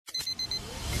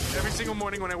every single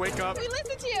morning when I wake up. We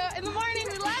listen to you in the morning.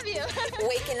 We love you.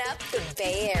 Waking up the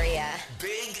Bay Area.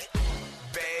 Big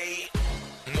Bay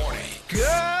Morning.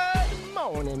 Good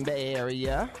morning, Bay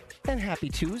Area. And happy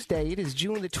Tuesday. It is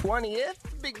June the 20th.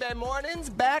 Big Bay Mornings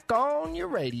back on your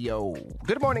radio.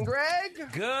 Good morning, Greg.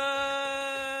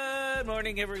 Good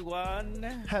morning,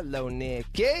 everyone. Hello,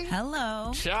 Nikki.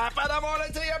 Hello. Top of the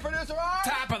morning to your producer, Rob.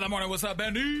 Top of the morning. What's up,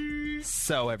 Bendy?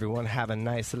 So, everyone, have a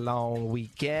nice long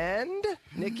weekend.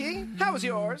 Nikki, how was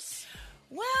yours?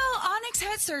 Well, Onyx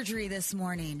had surgery this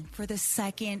morning for the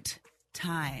second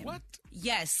time. What?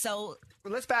 Yes, so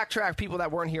Let's backtrack people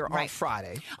that weren't here on Right.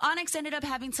 Friday. Onyx ended up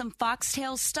having some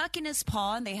foxtails stuck in his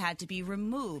paw and they had to be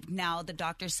removed. Now, the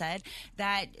doctor said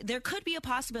that there could be a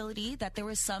possibility that there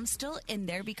was some still in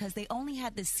there because they only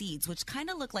had the seeds, which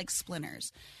kind of look like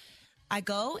splinters. I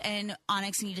go and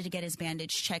Onyx needed to get his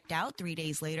bandage checked out 3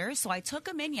 days later. So I took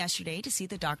him in yesterday to see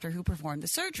the doctor who performed the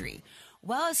surgery.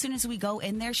 Well, as soon as we go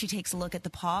in there, she takes a look at the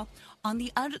paw. On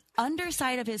the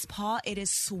underside of his paw, it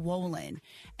is swollen.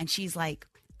 And she's like,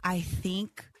 I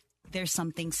think there's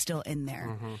something still in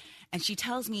there. And she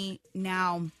tells me,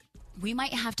 now, we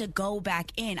might have to go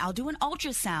back in. I'll do an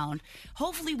ultrasound.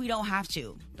 Hopefully we don't have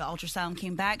to. The ultrasound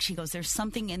came back. She goes, there's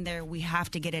something in there. We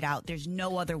have to get it out. There's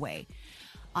no other way.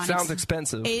 Onyx, Sounds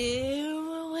expensive.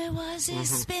 It was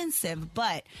expensive,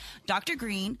 but Dr.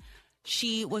 Green,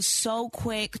 she was so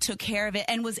quick, took care of it,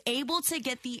 and was able to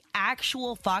get the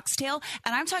actual foxtail.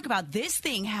 And I'm talking about this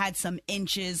thing had some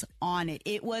inches on it.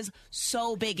 It was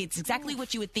so big. It's exactly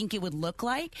what you would think it would look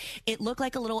like. It looked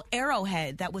like a little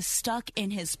arrowhead that was stuck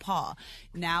in his paw.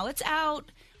 Now it's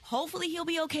out. Hopefully he'll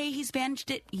be okay. He's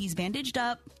bandaged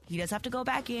up. He does have to go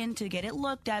back in to get it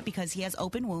looked at because he has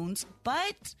open wounds.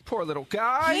 But Poor little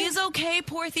guy. he is okay.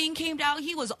 Poor thing came out.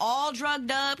 He was all drugged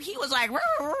up. He was like,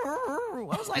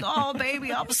 I was like, oh,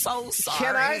 baby, I'm so sorry.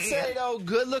 Can I say, though,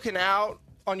 good looking out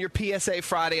on your PSA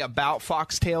Friday about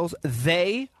foxtails.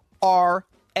 They are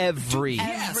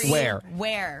everywhere.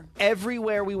 Where?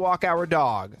 Everywhere we walk our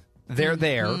dog, they're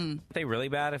there. Are they really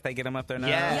bad if they get them up their nose?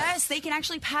 Yeah. Yes, they can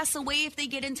actually pass away if they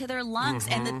get into their lungs.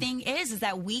 And the thing is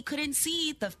that we couldn't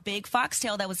see the big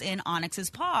foxtail that was in Onyx's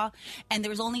paw, and there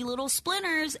was only little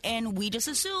splinters, and we just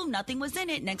assumed nothing was in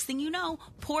it. Next thing you know,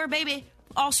 poor baby,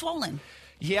 all swollen.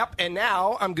 Yep, and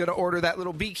now I'm going to order that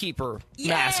little beekeeper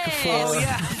Yes. mask Oh, for,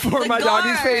 yeah. for The my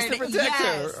doggy's face to guard. protect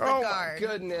Yes, her. the Oh, guard. my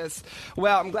goodness.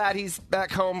 Well, I'm glad he's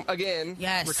back home again,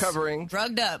 Yes. recovering.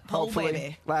 Drugged up, poor Hopefully,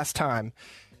 baby. last time.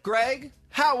 Greg,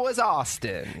 how was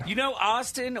Austin? You know,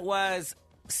 Austin was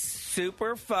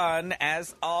super fun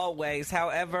as always.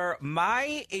 However,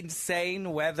 my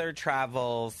insane weather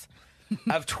travels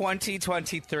of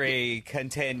 2023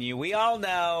 continue. We all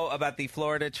know about the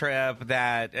Florida trip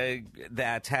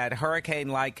that had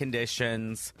hurricane-like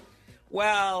conditions.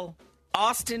 Well,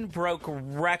 Austin broke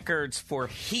records for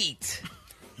heat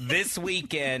this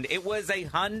weekend. It was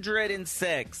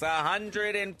 106,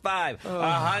 105,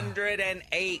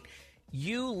 108.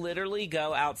 You literally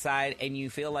go outside and you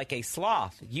feel like a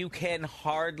sloth. You can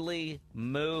hardly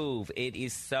move. It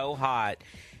is so hot.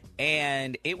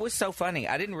 And it was so funny.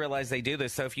 I didn't realize they do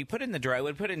this. So if you put in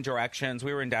directions,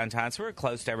 we were in downtown, so we were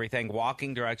close to everything,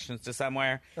 walking directions to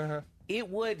somewhere. It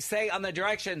would say on the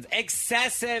directions,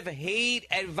 excessive heat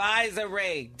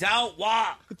advisory. Don't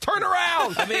walk. Turn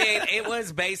around! I mean, it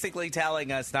was basically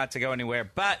telling us not to go anywhere.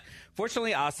 But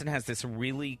fortunately, Austin has this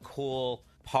really cool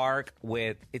park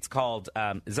it's called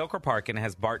Zilker Park, and it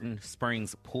has Barton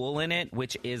Springs Pool in it,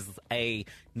 which is a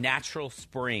natural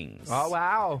springs. Oh,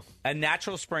 wow. A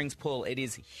natural springs pool. It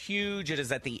is huge. It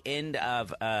is at the end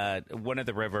of one of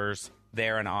the rivers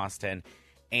there in Austin,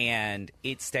 and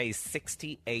it stays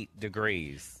 68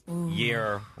 degrees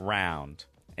year round.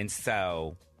 And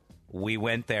so we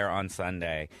went there on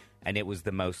Sunday, and it was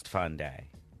the most fun day.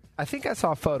 I think I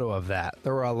saw a photo of that.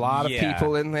 There were a lot of Yeah.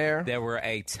 people in there. There were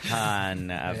a ton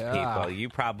of Yeah. people. You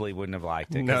probably wouldn't have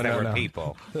liked it No, because there were no.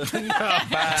 people.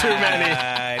 Too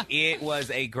many. It was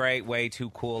a great way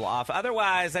to cool off.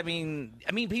 Otherwise, I mean,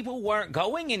 people weren't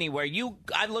going anywhere.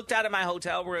 I looked out at my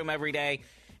hotel room every day,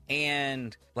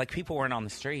 and like people weren't on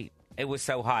the street. It was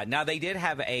so hot. Now they did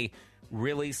have a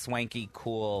really swanky,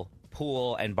 cool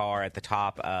pool and bar at the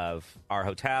top of our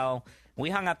hotel. We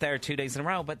hung out there 2 days in a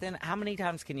row, but then how many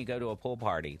times can you go to a pool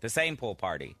party? The same pool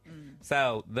party.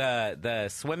 So the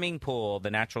swimming pool,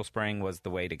 the natural spring, was the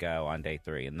way to go on day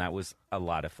 3, and that was a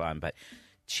lot of fun. But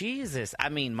Jesus, I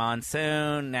mean,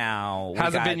 monsoon now.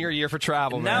 Hasn't been your year for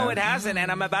travel, man. No, it hasn't, and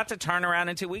I'm about to turn around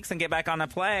in 2 weeks and get back on a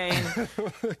plane.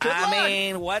 I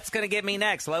mean, what's going to get me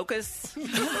next? Locusts?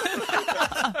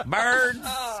 Birds?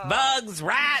 Bugs?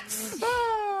 Rats?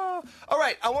 All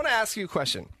right, I want to ask you a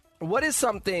question. what is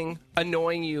something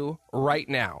annoying you right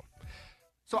now?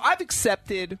 So I've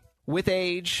accepted with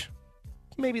age,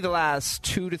 maybe the last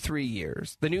 2 to 3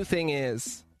 years, the new thing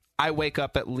is I wake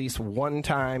up at least one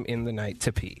time in the night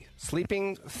to pee.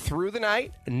 Sleeping through the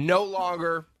night, no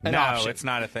longer an option. No, it's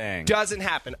not a thing. Doesn't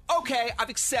happen. Okay, I've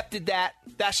accepted that.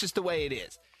 That's just the way it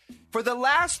is. For the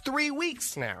last 3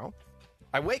 weeks now,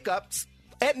 I wake up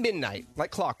at midnight,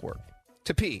 like clockwork,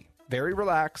 to pee. Very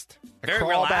relaxed. Very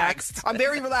crawl relaxed. Back. I'm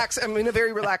very relaxed. I'm in a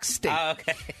very relaxed state. Oh,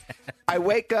 okay. I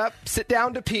wake up, sit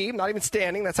down to pee. I'm not even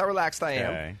standing. That's how relaxed I am.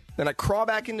 Okay. Then I crawl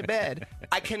back into bed.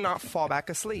 I cannot fall back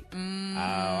asleep.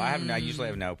 I usually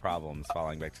have no problems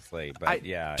falling back to sleep. But I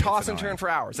yeah, toss it's and turn annoying. for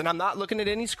hours, and I'm not looking at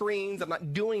any screens. I'm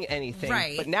not doing anything.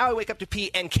 Right. But now I wake up to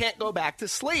pee and can't go back to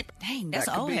sleep. Dang, that's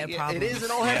That an could old be- head problem. It is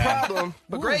an old head problem.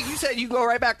 But Greg, you said you go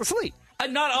right back to sleep.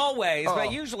 Not always, Oh.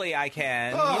 but usually I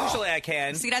can. Usually I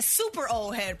can. See, that's super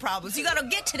old head problems. You got to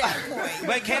get to that point.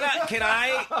 But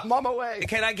I'm on my way.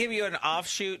 can I give you an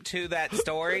offshoot to that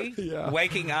story? Yeah.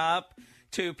 Waking up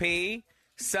to pee.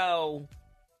 So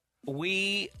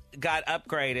we got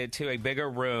upgraded to a bigger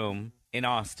room in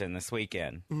Austin this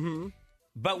weekend. Mm-hmm.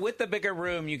 But with the bigger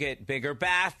room, you get bigger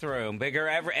bathroom, bigger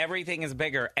everything is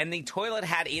bigger. And the toilet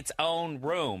had its own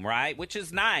room, right? Which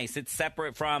is nice. It's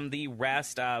separate from the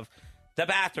rest of the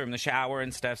bathroom, the shower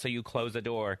and stuff, so you close the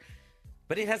door.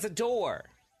 But it has a door.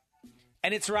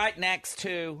 And it's right next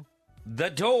to the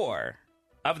door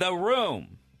of the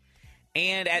room.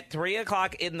 And at 3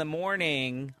 o'clock in the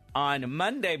morning on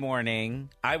Monday morning,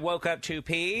 I woke up to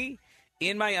pee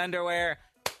in my underwear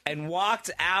and walked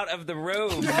out of the room.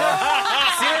 Seriously,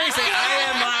 I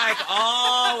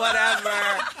am like,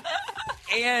 whatever.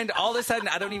 And all of a sudden,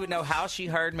 I don't even know how she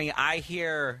heard me. I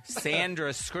hear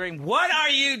Sandra scream, "What are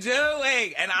you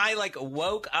doing?" And I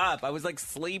woke up. I was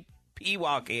sleepy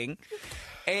walking.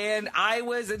 And I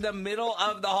was in the middle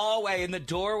of the hallway, and the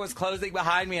door was closing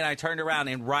behind me, and I turned around,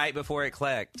 and right before it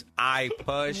clicked, I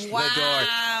pushed the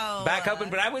door back open.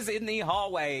 But I was in the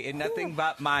hallway in nothing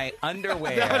but my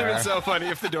underwear. That would have been so funny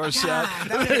if the door's shut.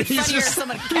 That would've been funnier if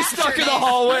someone He's stuck captured in the it.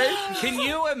 hallway. Can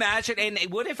you imagine? And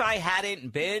what if I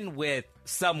hadn't been with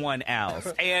someone else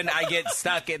and I get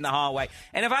stuck in the hallway?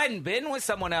 And if I hadn't been with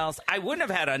someone else, I wouldn't have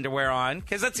had underwear on,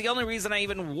 because that's the only reason I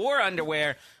even wore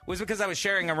underwear was because I was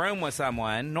sharing a room with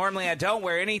someone. Normally I don't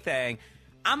wear anything.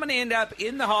 I'm going to end up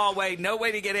in the hallway, no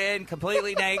way to get in,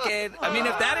 completely naked. I mean,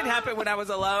 if that had happened when I was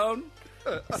alone.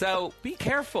 So be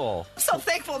careful. I'm so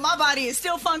thankful my body is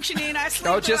still functioning. I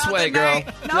sleep Oh, just throughout wait, the girl. night.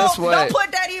 No, Just wait. don't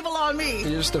put that evil on me.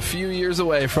 You're just a few years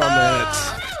away from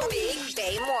it. Big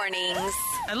Bay Mornings.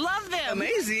 I love them.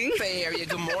 Amazing. Bay Area,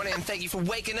 good morning. Thank you for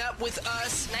waking up with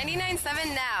us.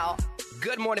 99.7 now.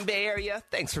 Good morning, Bay Area.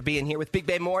 Thanks for being here with Big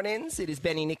Bay Mornings. It is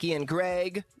Benny, Nikki, and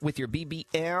Greg with your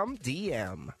BBM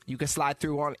DM. You can slide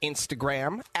through on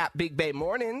Instagram at Big Bay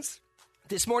Mornings.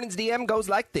 This morning's DM goes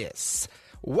like this.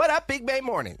 What up, Big Bay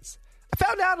Mornings? I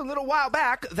found out a little while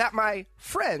back that my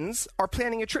friends are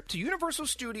planning a trip to Universal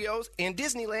Studios and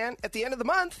Disneyland at the end of the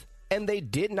month, and they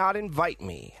did not invite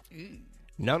me.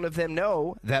 None of them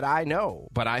know that I know,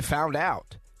 but I found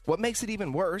out. What makes it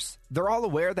even worse, they're all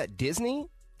aware that Disney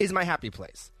is my happy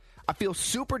place. I feel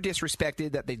super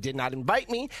disrespected that they did not invite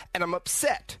me, and I'm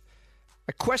upset.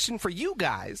 A question for you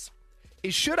guys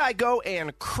is, should I go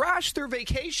and crash their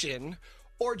vacation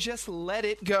or just let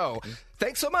it go?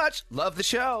 Thanks so much. Love the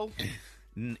show.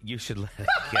 You should let it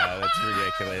go. That's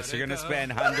ridiculous. You're going to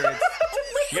spend hundreds.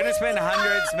 You're going to spend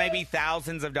hundreds, maybe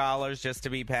thousands of dollars just to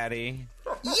be petty.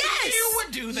 Yes. You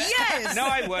would do that. Yes. No,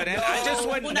 I wouldn't. I just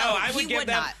wouldn't. Well, no, no, I would he give would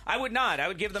them. not. I would not. I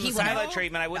would give them He the wouldn't. silent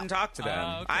treatment. I wouldn't talk to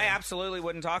them. I absolutely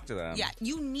wouldn't talk to them. Yeah,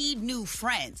 you need new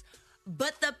friends.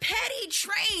 But the petty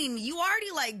train, you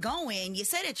already going. You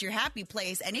said it's your happy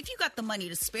place. And if you got the money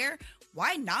to spare,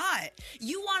 why not?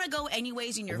 You want to go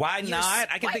anyways in your Why not?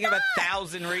 I can why think of not?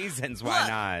 1,000 reasons why Look,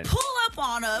 not. Pull up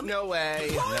on them. No way.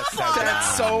 Pull That's up so on dumb.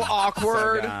 That's so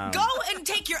awkward. So dumb. Go and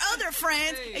take your other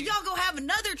friends, and y'all go have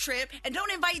another trip, and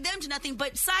don't invite them to nothing.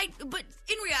 But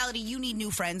in reality, you need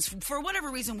new friends for whatever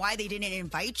reason. Why they didn't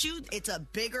invite you, it's a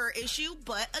bigger issue.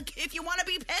 But if you want to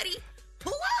be petty,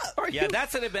 pull up. Yeah,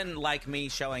 that should have been like me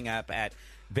showing up at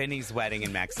Benny's wedding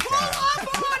in Mexico. Pull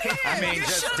up on him. I mean, You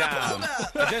just should've dumb. pulled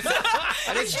up.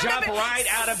 I just should've jump been- right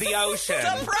out of the ocean.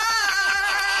 Surprise!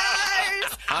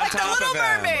 On Like top the of Little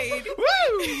him. Mermaid.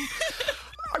 Woo!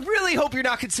 I really hope you're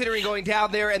not considering going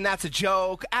down there and that's a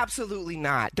joke. Absolutely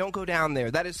not. Don't go down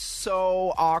there. That is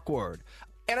so awkward.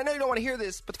 And I know you don't want to hear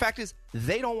this, but the fact is,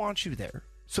 they don't want you there.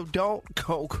 So don't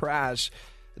go crash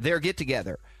their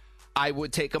get-together. I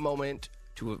would take a moment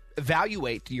to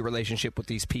evaluate your relationship with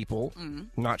these people.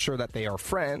 Not sure that they are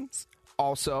friends.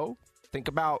 Also, think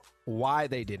about why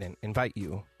they didn't invite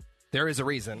you. There is a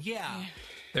reason. Yeah.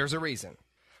 There's a reason.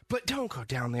 But don't go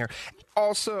down there.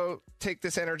 Also, take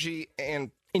this energy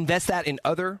and invest that in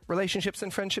other relationships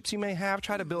and friendships you may have.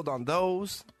 Try to build on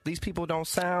those. These people don't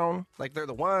sound like they're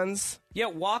the ones. Yeah,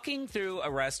 walking through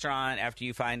a restaurant after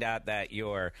you find out that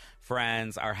your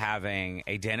friends are having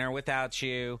a dinner without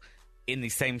you in the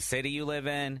same city you live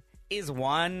in is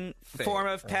one form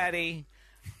of petty.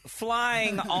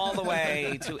 Flying all the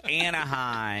way to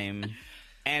Anaheim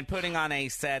and putting on a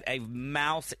set of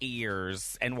mouse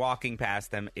ears and walking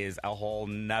past them is a whole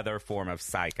nother form of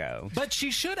psycho. But she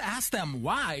should ask them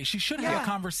why. She should have a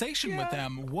conversation with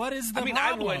them. What is the problem?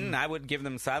 I wouldn't. I would give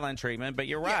them silent treatment, but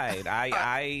you're right.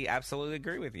 I absolutely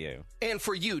agree with you. And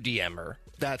for you, DMer,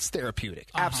 that's therapeutic.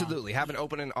 Absolutely. Have an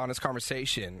open and honest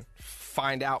conversation.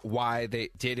 Find out why they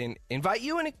didn't invite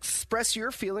you and express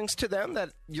your feelings to them that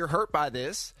you're hurt by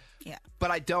this. Yeah.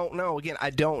 But I don't know. Again, I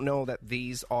don't know that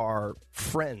these are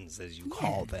friends, as you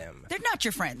call them. They're not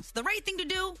your friends. The right thing to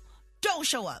do, don't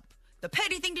show up. The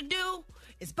petty thing to do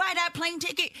is buy that plane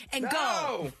ticket and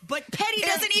go. But petty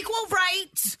doesn't equal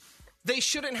right. They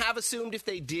shouldn't have assumed if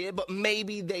they did, but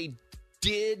maybe they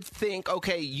did think,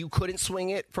 okay, you couldn't swing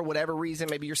it for whatever reason.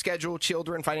 Maybe your schedule,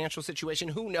 children, financial situation.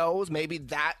 Who knows? Maybe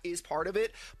that is part of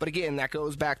it. But again, that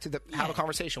goes back to have a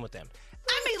conversation with them.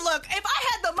 I mean, look, if I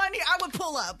had the money, I would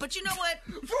pull up. But you know what?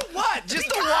 For what? Just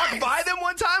to walk by them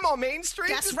one time on Main Street?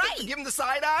 That's Just right. to give them the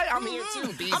side eye? I'm here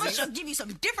too, Beezy. I'm going to give you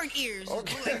some different ears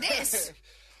like this.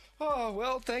 Oh,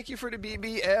 well, thank you for the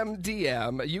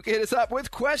BBMDM. You can hit us up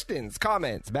with questions,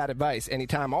 comments, bad advice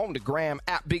anytime on the gram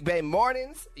at Big Bay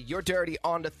Mornings. Your Dirty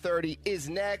on the 30 is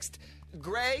next.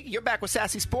 Greg, you're back with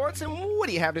Sassy Sports, and what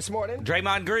do you have this morning?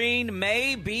 Draymond Green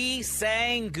may be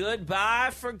saying goodbye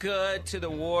for good to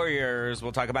the Warriors.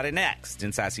 We'll talk about it next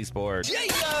in Sassy Sports.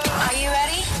 Are you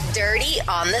ready? Dirty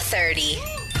on the 30.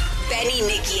 Benny,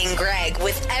 Nikki, and Greg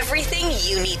with everything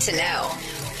you need to know.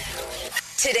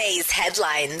 Today's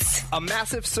headlines. A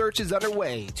massive search is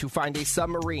underway to find a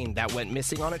submarine that went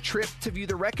missing on a trip to view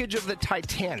the wreckage of the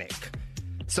Titanic.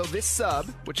 So this sub,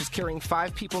 which is carrying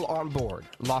 5 people on board,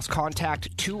 lost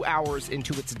contact 2 hours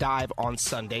into its dive on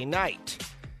Sunday night.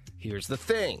 Here's the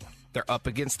thing. They're up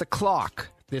against the clock.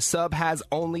 This sub has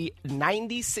only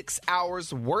 96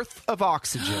 hours worth of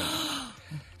oxygen.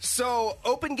 So,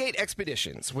 Open Gate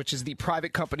Expeditions, which is the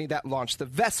private company that launched the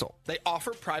vessel, they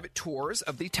offer private tours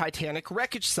of the Titanic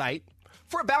wreckage site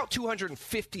for about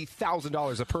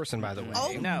 $250,000 a person, by the way.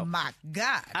 Oh, my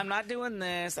God. I'm not doing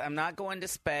this. I'm not going to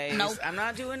space. Nope. I'm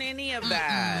not doing any of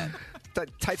that. The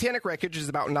Titanic wreckage is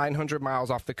about 900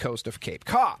 miles off the coast of Cape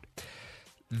Cod.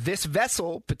 This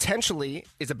vessel potentially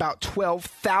is about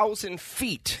 12,000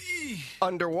 feet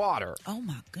underwater. Oh,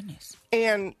 my goodness.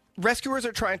 And rescuers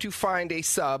are trying to find a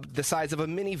sub the size of a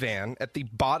minivan at the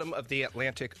bottom of the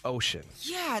Atlantic Ocean.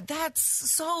 Yeah, that's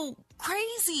so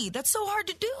crazy. That's so hard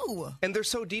to do. And they're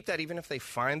so deep that even if they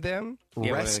find them,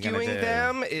 Yeah, what are they gonna rescuing do?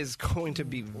 them is going to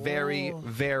be very,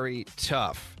 very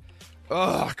tough.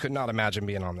 Oh, I could not imagine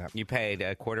being on that. You paid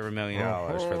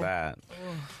 $250,000 for that.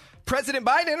 President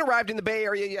Biden arrived in the Bay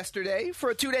Area yesterday for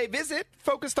a 2-day visit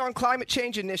focused on climate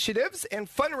change initiatives and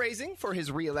fundraising for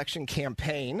his re-election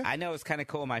campaign. I know it's kind of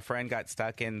cool. My friend got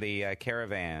stuck in the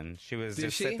caravan. She was Did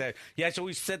just she? sit there. Yeah, so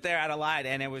we sit there at a light,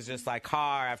 and it was just like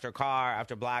car after car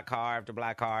after black car after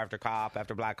black car after cop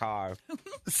after black car.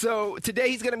 So today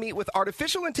he's going to meet with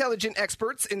artificial intelligence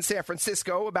experts in San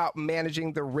Francisco about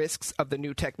managing the risks of the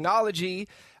new technology.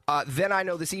 Then I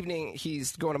know this evening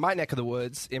he's going to my neck of the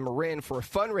woods in Marin for a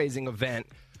fundraising event.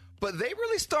 But they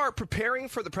really start preparing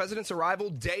for the president's arrival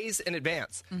days in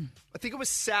advance. I think it was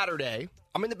Saturday.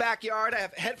 I'm in the backyard. I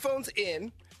have headphones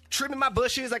in, trimming my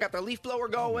bushes. I got the leaf blower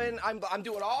going. I'm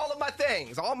doing all of my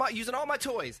things, using all my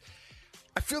toys.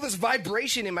 I feel this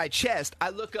vibration in my chest.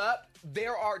 I look up.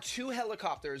 There are 2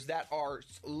 helicopters that are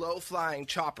low-flying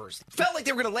choppers. Felt like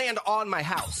they were going to land on my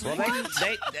house. Well,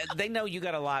 they know you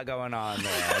got a lot going on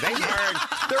there. They've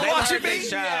They're watching heard me? this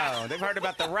show. Yeah. They've heard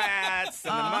about the rats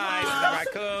and the mice and the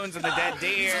raccoons and the dead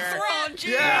deer.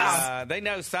 Yeah. They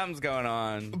know something's going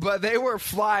on. But they were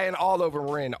flying all over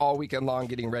Marin all weekend long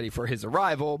getting ready for his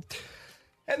arrival.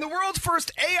 And the world's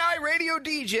first AI radio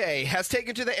DJ has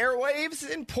taken to the airwaves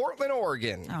in Portland,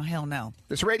 Oregon. Oh, hell no.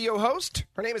 This radio host,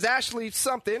 her name is Ashley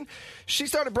something. She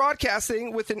started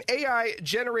broadcasting with an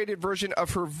AI-generated version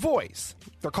of her voice.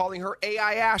 They're calling her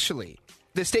AI Ashley.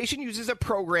 The station uses a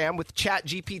program with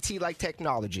ChatGPT-like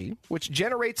technology, which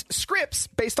generates scripts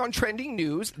based on trending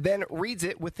news, then reads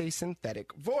it with a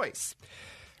synthetic voice.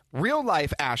 Real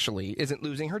life Ashley isn't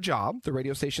losing her job. The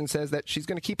radio station says that she's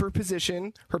going to keep her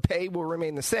position. Her pay will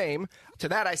remain the same. To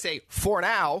that I say, for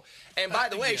now. And by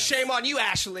the way, shame on you,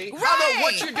 Ashley. Right. I know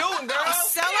what you're doing, girl.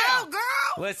 Sell out, girl.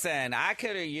 Listen, I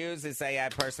could have used this AI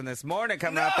person this morning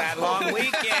coming up that long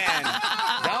weekend.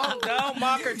 Don't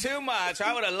mock her too much.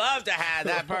 I would have loved to have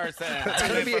that person. It's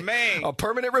going to be for me. a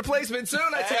permanent replacement soon,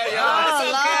 I tell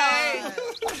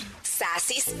you. It's okay.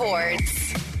 Sassy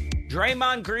Sports.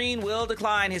 Draymond Green will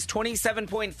decline his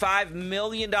 $27.5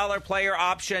 million player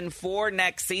option for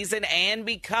next season and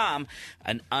become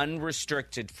an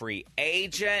unrestricted free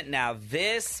agent. Now,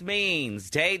 this means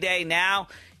Day now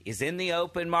is in the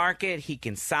open market. He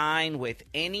can sign with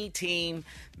any team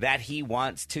that he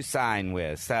wants to sign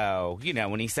with. So,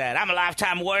 when he said, I'm a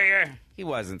lifetime Warrior, he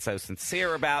wasn't so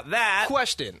sincere about that.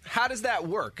 Question, how does that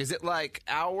work? Is it like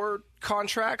our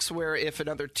contracts where if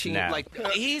another team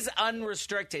he's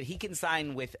unrestricted, he can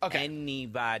sign with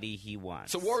anybody he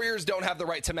wants. So Warriors don't have the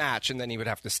right to match, and then he would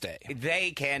have to stay. They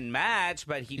can match,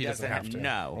 but he doesn't have to.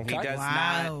 No, Okay. he does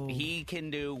not. He can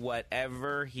do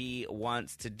whatever he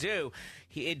wants to do.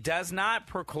 It does not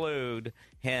preclude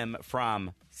him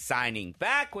from signing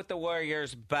back with the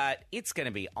Warriors, but it's going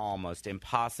to be almost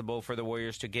impossible for the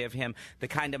Warriors to give him the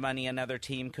kind of money another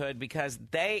team could, because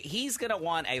he's going to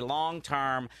want a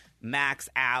long-term max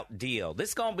out deal.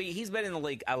 He's been in the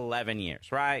league 11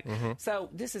 years, right? Mm-hmm. So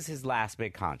this is his last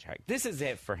big contract. This is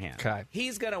it for him. Okay.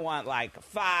 He's going to want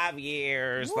 5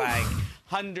 years,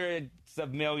 hundreds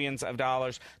of millions of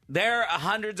dollars. There are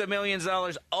hundreds of millions of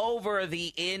dollars over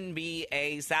the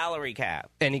NBA salary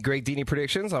cap. Any Greg Dini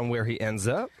predictions on where he ends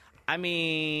up? I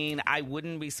mean, I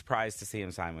wouldn't be surprised to see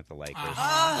him sign with the Lakers.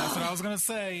 That's what I was going to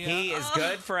say. Yeah. He is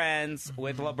good friends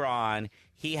with LeBron.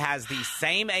 He has the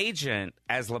same agent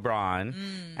as LeBron,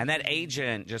 and that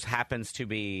agent just happens to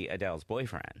be Adele's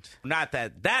boyfriend. Not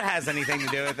that has anything to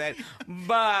do with it,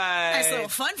 but... Nice little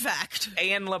fun fact.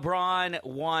 And LeBron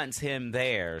wants him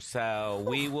there, so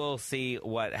we will see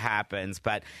what happens.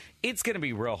 But it's going to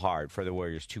be real hard for the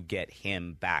Warriors to get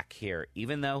him back here,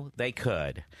 even though they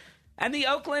could. And the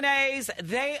Oakland A's,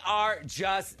 they are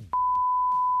just...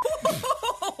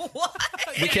 What?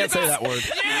 We can't say that word.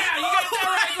 Yeah, you got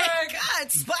that right, Greg.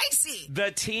 God, spicy. The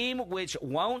team which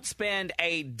won't spend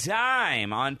a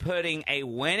dime on putting a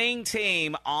winning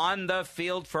team on the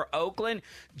field for Oakland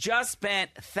just spent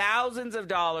thousands of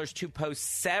dollars to post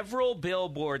several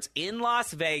billboards in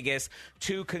Las Vegas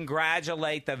to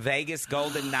congratulate the Vegas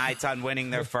Golden Knights on winning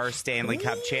their first Stanley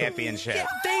Cup championship.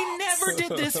 They never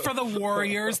did this for the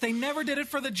Warriors. They never did it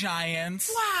for the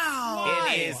Giants. Wow.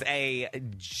 It is a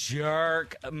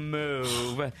jerk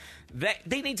move.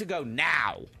 They need to go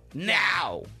now.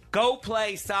 Now. Go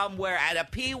play somewhere at a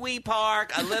Pee-wee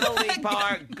park, a Little League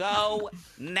park. Go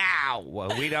now.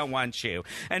 Well, we don't want you.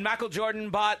 And Michael Jordan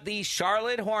bought the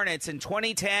Charlotte Hornets in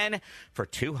 2010 for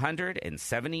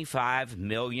 $275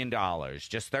 million.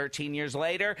 Just 13 years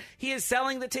later, he is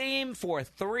selling the team for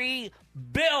 $3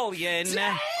 billion.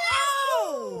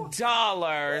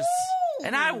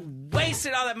 And I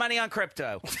wasted all that money on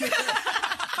crypto.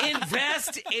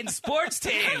 Invest in sports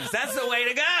teams. That's the way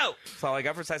to go. That's all I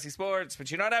got for Sassy Sports.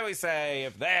 But you know what I always say?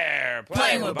 If they're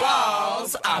playing with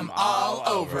balls, I'm all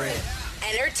over it.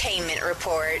 Entertainment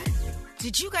Report.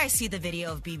 Did you guys see the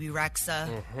video of BB Rexa?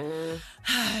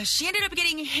 Mm-hmm. She ended up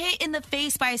getting hit in the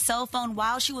face by a cell phone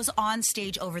while she was on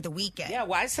stage over the weekend. Yeah,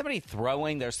 why is somebody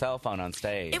throwing their cell phone on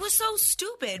stage? It was so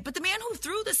stupid, but the man who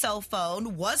threw the cell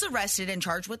phone was arrested and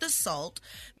charged with assault.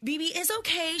 BB is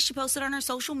okay. She posted on her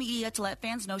social media to let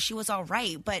fans know she was all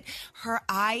right, but her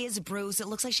eye is bruised. It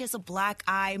looks like she has a black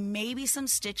eye, maybe some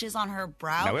stitches on her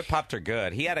brow. No, it popped her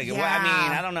good. He had a. Yeah. Well, I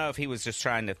mean, I don't know if he was just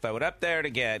trying to throw it up there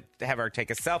to have her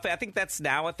take a selfie. I think that's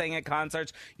now a thing at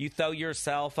concerts. You throw your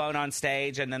cell phone on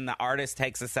stage, and then the artist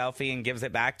takes a selfie and gives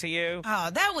it back to you.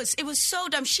 Oh, it was so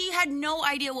dumb. She had no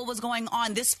idea what was going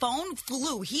on. This phone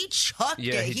flew. He chucked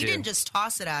it. He didn't just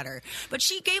toss it at her. But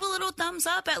she gave a little thumbs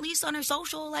up, at least on her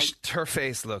social. Her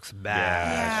face looks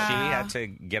bad. Yeah. She had to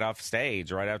get off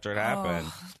stage right after it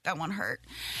happened. That one hurt.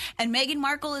 And Meghan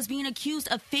Markle is being accused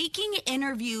of faking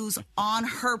interviews on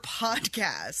her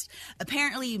podcast.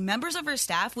 Apparently, members of her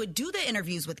staff would do the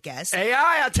interviews with guests.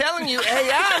 AI, I'm telling you,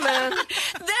 AI, man.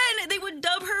 Then they would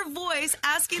dub her voice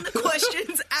asking the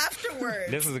questions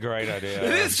afterwards. This is a great idea.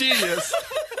 It is genius.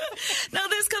 Now,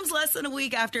 this comes less than a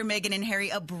week after Meghan and Harry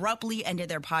abruptly ended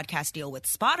their podcast deal with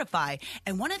Spotify.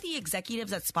 And one of the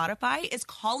executives at Spotify is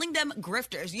calling them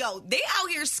grifters. Yo, they out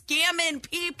here scamming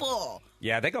people.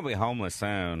 Yeah, they're going to be homeless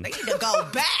soon. They need to go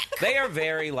back. They are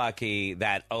very lucky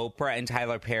that Oprah and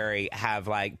Tyler Perry have,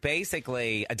 like,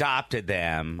 basically adopted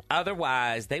them.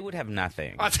 Otherwise, they would have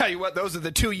nothing. I'll tell you what, those are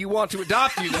the two you want to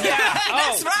adopt you. Yeah,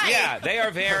 That's right. Yeah, they are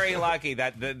very lucky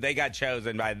that they got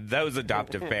chosen by those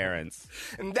adoptive parents.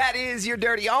 And that is your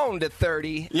Dirty On to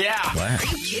 30. Yeah. Are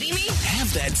you kidding me?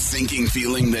 Have that sinking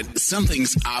feeling that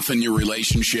something's off in your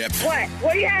relationship? What?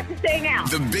 What do you have to say now?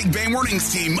 The Big Bay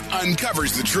Mornings team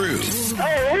uncovers the truth.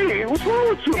 Hey, what's wrong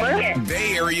with you, man?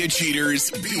 Bay Area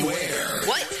cheaters, beware.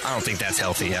 What? I don't think that's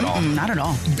healthy at all. Not at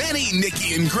all. Benny,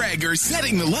 Nikki, and Greg are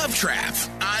setting the love trap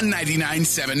on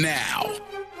 99.7 now.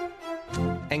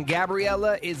 And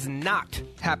Gabriella is not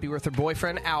happy with her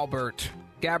boyfriend, Albert.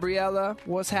 Gabriella,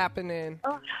 what's happening?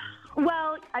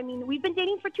 Well, I mean, we've been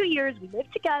dating for 2 years. We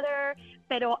lived together.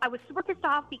 But I was super pissed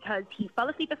off because he fell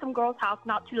asleep at some girl's house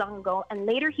not too long ago. And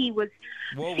later he was...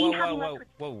 Whoa.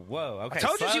 Okay, I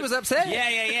told you she was upset.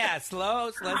 Yeah. Let's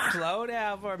slow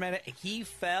down for a minute. He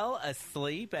fell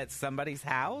asleep at somebody's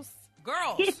house?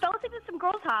 Girls. He fell asleep at some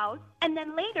girl's house. And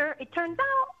then later, it turns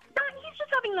out that he's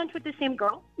just having lunch with the same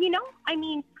girl. You know? I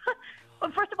mean,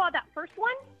 first of all, that first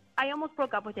one, I almost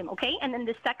broke up with him, okay? And then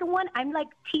the second one, I'm like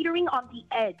teetering on the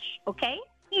edge, okay?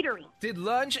 Teetering. Did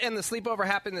lunch and the sleepover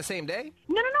happen the same day?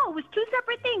 No. It was two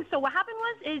separate things. So what happened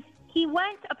is he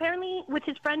went apparently with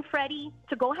his friend Freddie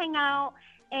to go hang out,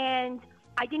 and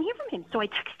I didn't hear from him. So I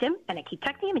text him, and I keep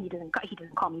texting him, and he doesn't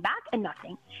call me back, and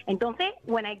nothing. And don't say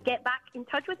when I get back in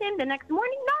touch with him the next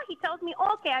morning, no, he tells me,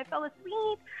 okay, I fell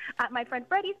asleep at my friend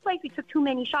Freddie's place. We took too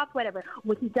many shots, whatever.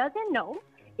 What he doesn't know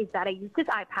is that I used his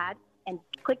iPad and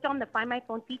clicked on the Find My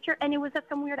Phone feature, and it was at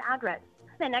some weird address.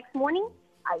 The next morning,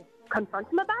 I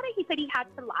confronted him about it. He said he had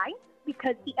to lie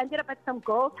because he ended up at some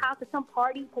girl's house at some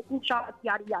party taking shots,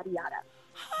 yada, yada, yada.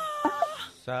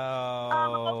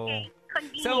 Okay.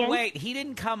 Convenient. So wait, he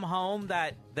didn't come home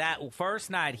that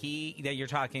first night that you're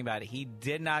talking about. He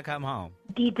did not come home.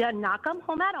 He did not come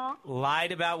home at all.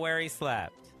 Lied about where he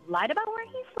slept. Lied about where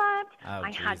he slept. Oh,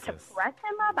 I had to Jesus. press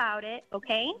him about it,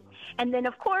 okay? And then,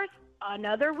 of course,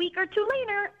 another week or two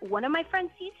later, one of my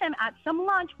friends sees him at some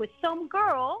lunch with some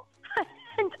girl.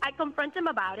 And I confront him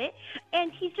about it,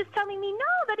 and he's just telling me, no,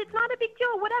 that it's not a big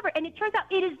deal, whatever. And it turns out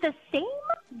it is the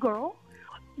same girl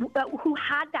who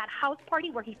had that house party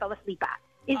where he fell asleep at.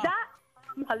 Is that,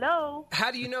 hello?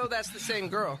 How do you know that's the same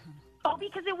girl? Oh,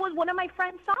 because it was one of my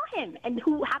friends saw him, and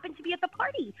who happened to be at the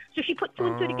party. So she put two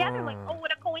and two together, like, oh,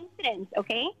 what a coincidence,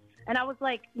 okay? And I was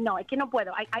like, no, I no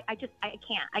puedo. I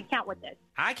can't with this.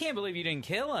 I can't believe you didn't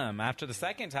kill him after the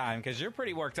second time because you're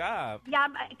pretty worked up. Yeah,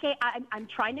 okay, I'm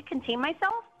trying to contain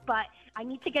myself, but I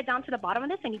need to get down to the bottom of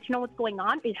this. I need to know what's going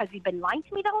on. Has he been lying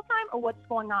to me the whole time, or what's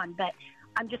going on? But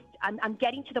I'm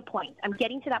getting to the point. I'm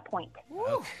getting to that point.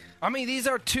 Okay. I mean, these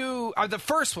are two, the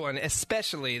first one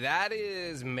especially, that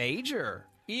is major.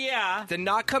 Yeah. The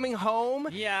not coming home,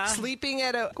 Yeah. sleeping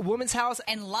at a woman's house,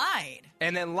 And lied.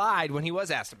 and then lied when he was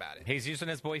asked about it. He's using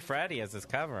his boy Freddie as his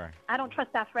cover. I don't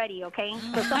trust that Freddie, okay?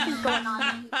 So something's going on.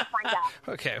 I need to find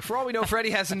out. Okay, for all we know, Freddie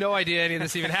has no idea any of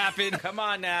this even happened. Come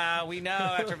on now. We know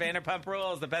after Vanderpump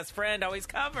Rules, the best friend always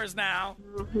covers now.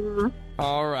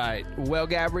 All right. Well,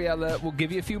 Gabriella, we'll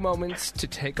give you a few moments to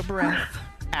take a breath.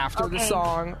 After the Okay.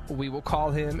 song, we will call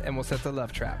him and we'll set the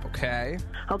love trap, okay?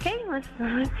 Okay, let's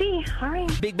see. All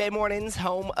right. Big Bay Mornings,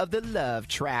 home of the love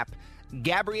trap.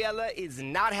 Gabriella is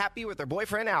not happy with her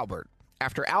boyfriend, Albert.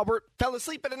 After Albert fell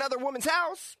asleep at another woman's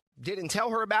house, didn't tell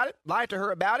her about it, lied to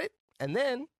her about it, and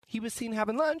then he was seen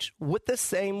having lunch with the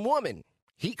same woman.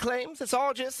 He claims it's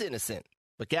all just innocent,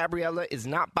 but Gabriella is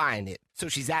not buying it. So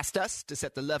she's asked us to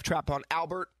set the love trap on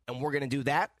Albert, and we're going to do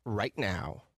that right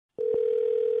now.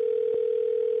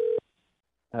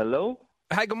 Hello?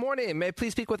 Hi, good morning. May I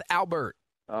please speak with Albert?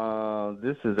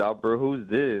 This is Albert. Who's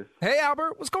this? Hey,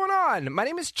 Albert, what's going on? My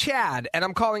name is Chad, and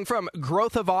I'm calling from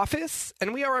Growth of Office,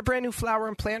 and we are a brand new flower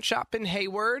and plant shop in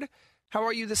Hayward. How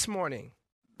are you this morning?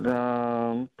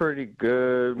 Pretty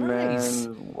good, Nice.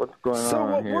 man. What's going So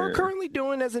on what here? we're currently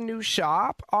doing as a new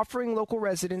shop, offering local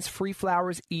residents free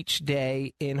flowers each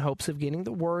day in hopes of getting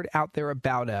the word out there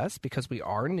about us because we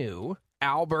are new.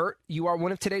 Albert, you are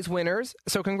one of today's winners,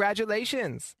 so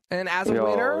congratulations. And as a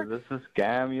winner... Is this a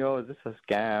scam, yo? Is this a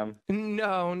scam?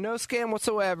 No scam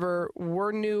whatsoever.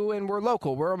 We're new and we're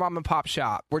local. We're a mom and pop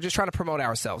shop. We're just trying to promote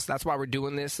ourselves. That's why we're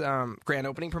doing this grand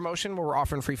opening promotion where we're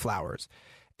offering free flowers.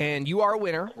 And you are a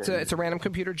winner. It's a random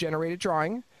computer-generated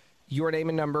drawing. Your name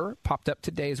and number popped up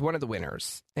today as one of the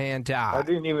winners. And I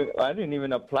didn't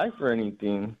even apply for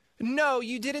anything. no,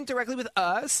 you didn't directly with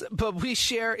us, but we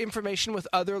share information with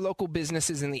other local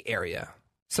businesses in the area.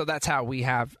 So that's how we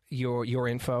have your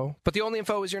info. But the only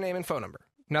info is your name and phone number.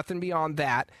 Nothing beyond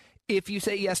that. If you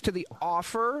say yes to the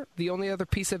offer, the only other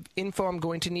piece of info I'm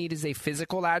going to need is a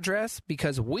physical address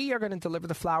because we are going to deliver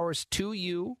the flowers to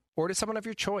you or to someone of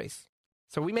your choice.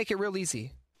 So we make it real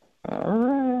easy. All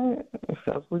right. If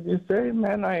that's what you say,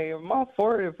 man, I'm all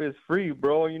for it if it's free,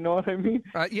 bro. You know what I mean?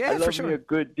 Yeah, I love for sure. me a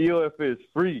good deal if it's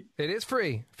free. It is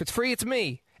free. If it's free, it's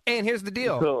me. And here's the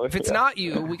deal. So, if it's not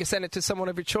you, we can send it to someone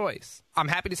of your choice. I'm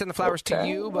happy to send the flowers to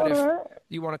you, but if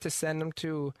you wanted to send them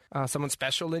to someone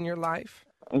special in your life.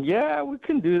 Yeah, we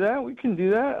can do that. Let's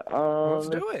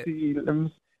do it. See.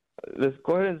 Let's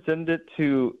go ahead and send it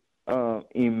to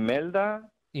Imelda.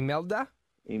 Imelda?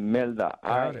 Imelda.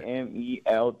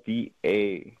 Imelda.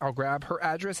 I'll grab her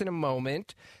address in a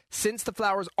moment. Since the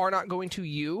flowers are not going to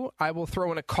you, I will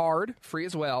throw in a card, free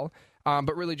as well.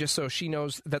 But really just so she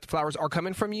knows that the flowers are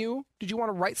coming from you. Did you want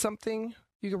to write something?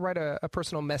 You can write a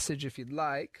personal message if you'd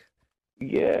like.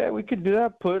 Yeah, we could do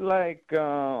that. Put it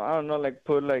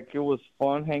was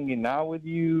fun hanging out with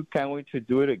you. Can't wait to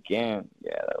do it again.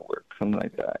 Yeah, that works. Something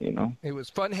like that, you know. It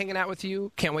was fun hanging out with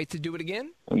you. Can't wait to do it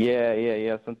again.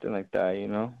 Yeah, something like that, you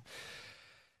know.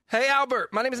 Hey,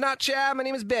 Albert, my name is not Chad. My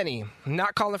name is Benny. I'm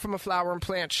not calling from a flower and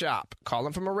plant shop.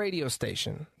 Calling from a radio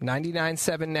station,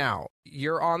 99.7 Now.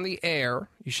 You're on the air.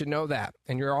 You should know that.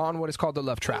 And you're on what is called the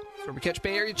Love Trap, where we catch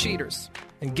Bay Area cheaters.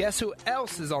 And guess who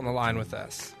else is on the line with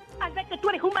us?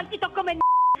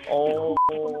 Oh.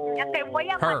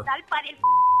 Her.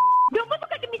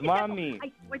 Mommy.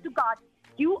 I swear to God,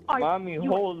 you are... Mommy,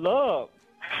 hold up.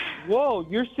 Whoa,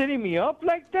 you're setting me up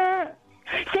like that?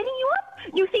 Setting you up?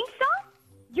 You think so?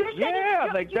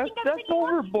 That's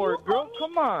overboard, girl.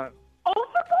 Come on.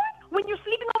 Overboard? When you're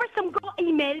sleeping over some girl,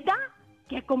 Imelda?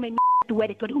 Que come tú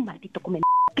eres un maldito come.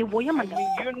 Te voy a mandar.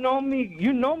 You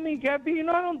know me, Gabby. You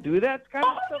know I don't do that kind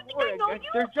of stuff. I know you.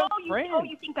 They're just friends.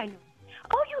 You think I know?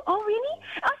 Oh, really?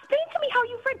 Explain to me how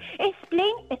you friends.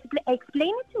 Explain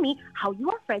it to me how you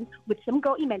are friends with some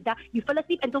girl, Imelda. You fell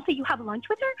asleep and don't say you have lunch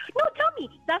with her? No, tell me.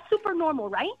 That's super normal,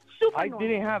 right? I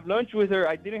didn't have lunch with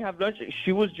her.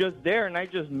 She was just there, and I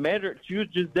just met her. She was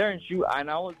just there,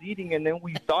 and I was eating, and then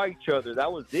we saw each other.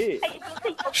 That was it.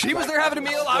 She was there having a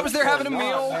meal. I was there having a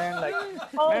meal.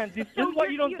 Man, this is why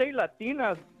you don't date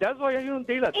Latinas. That's why you don't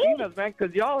date Latinas, man,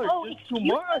 because y'all are just too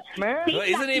much, man. Well,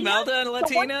 isn't Imelda a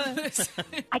Latina?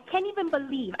 I can't even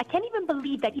believe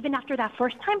that even after that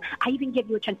first time, I even gave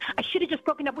you a chance. I should have just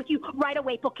broken up with you right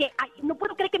away, porque no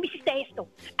puedo creer que me hiciste esto.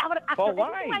 After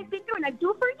everything I've been through and I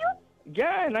do for you?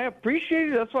 Yeah, and I appreciate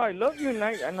it. That's why I love you, and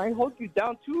I hold you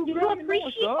down, too. You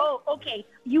appreciate... Oh, okay.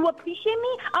 You appreciate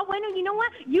me? Ah, bueno, you know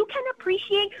what? You can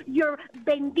appreciate your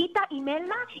bendita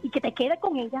Imelda y que te quede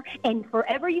con ella, and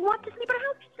forever you want to sleep at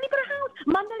her house,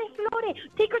 Mándale flores.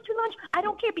 Take her to lunch. I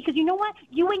don't care, because you know what?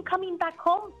 You ain't coming back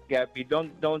home. Gabby,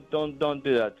 don't do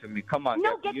that to me. Come on,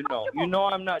 no, Gabby. You know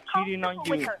I'm not cheating on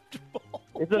you.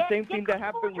 It's the same thing that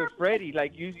happened with Freddie.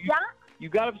 Like, You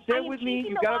got upset with me.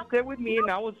 And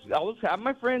I was at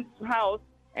my friend's house,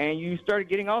 and you started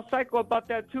getting all psycho about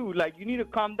that too. Like, you need to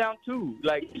calm down too.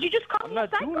 Like, you just call I'm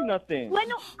not doing nothing.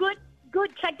 Bueno, good.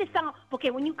 Check this out.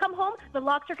 Okay, when you come home, the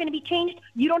locks are going to be changed.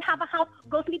 You don't have a house.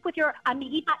 Go sleep with your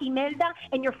amiguita Imelda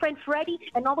and your friend Freddie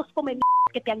and all those come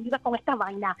que te ayuda con esta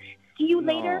vaina. See you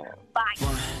later. Bye.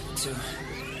 1, 2.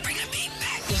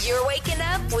 You're waking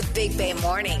up with Big Bay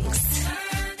Mornings.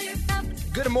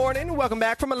 Good morning. Welcome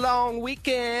back from a long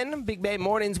weekend. Big Bay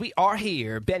Mornings, we are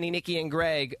here. Benny, Nikki, and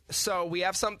Greg. So we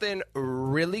have something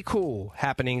really cool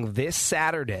happening this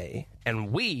Saturday,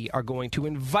 and we are going to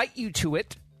invite you to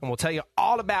it, and we'll tell you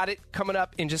all about it coming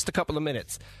up in just a couple of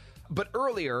minutes. But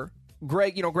earlier,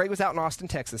 Greg was out in Austin,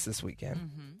 Texas this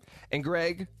weekend, and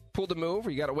Greg pulled a move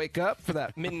where you got to wake up for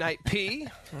that midnight pee.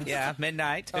 Yeah,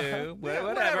 midnight too. Whatever.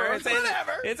 Whatever.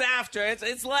 It's after.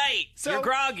 It's late. So you're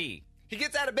groggy. He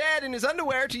gets out of bed in his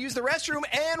underwear to use the restroom,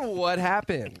 and what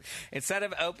happened? Instead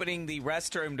of opening the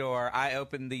restroom door, I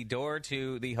opened the door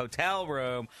to the hotel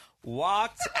room,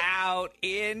 walked out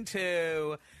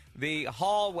into the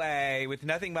hallway with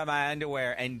nothing but my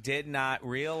underwear, and did not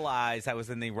realize I was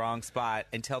in the wrong spot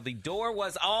until the door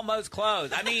was almost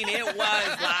closed. I mean, it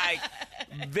was like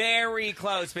very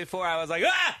close before I was like,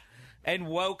 ah! And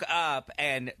woke up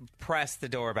and pressed the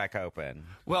door back open.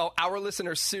 Well, our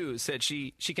listener Sue said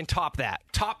she can top that.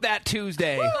 Top that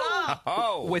Tuesday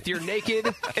with your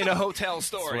naked in a hotel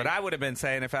story. That's what I would have been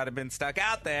saying if I'd have been stuck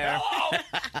out there.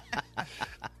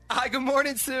 Hi, good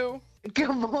morning, Sue.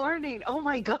 Good morning. Oh,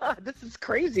 my God. This is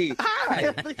crazy. Hi. I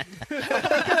listen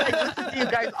to you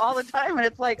guys all the time, and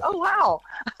it's like, oh, wow.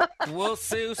 Well,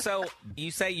 Sue, so you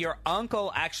say your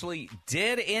uncle actually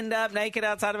did end up naked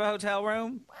outside of a hotel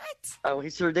room? What? Oh,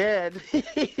 he sure did.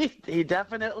 He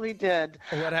definitely did.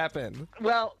 What happened?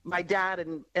 Well, my dad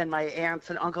and my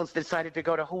aunts and uncles decided to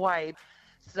go to Hawaii.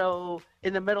 So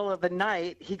in the middle of the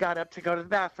night, he got up to go to the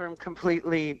bathroom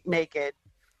completely naked,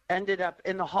 ended up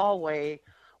in the hallway,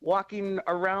 walking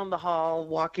around the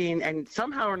hall, and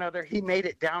somehow or another, he made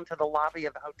it down to the lobby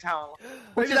of the hotel.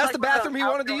 Maybe that's the bathroom he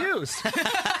wanted to use.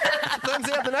 Sometimes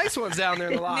they have the nice ones down there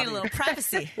in the lobby. Need a little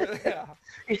privacy.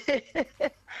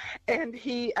 And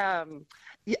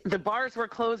the bars were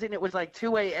closing. It was like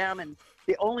 2 a.m., and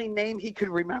the only name he could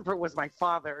remember was my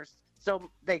father's.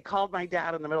 So they called my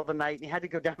dad in the middle of the night, and he had to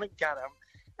go down and get him.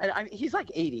 And he's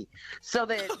like 80. So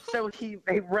they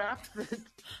wrapped,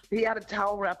 he had a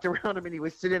towel wrapped around him, and he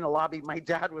was sitting in the lobby. My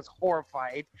dad was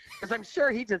horrified because I'm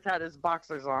sure he just had his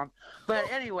boxers on. But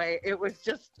anyway, it was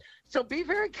just, so be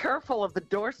very careful of the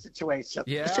door situation.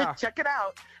 Yeah. Check it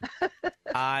out.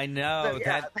 I know. So,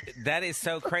 yeah. That is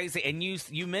so crazy. And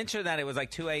you mentioned that it was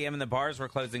like 2 a.m. and the bars were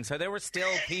closing. So there were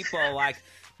still people like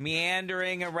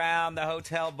meandering around the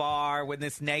hotel bar when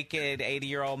this naked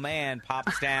 80-year-old man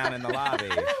pops down in the lobby.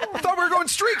 I thought we were going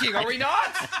streaking, are we not?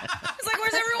 It's like,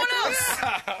 where's everyone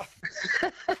else?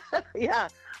 Yeah,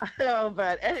 I know,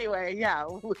 but anyway, yeah,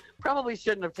 we probably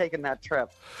shouldn't have taken that trip.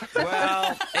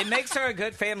 Well, it makes her a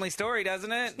good family story,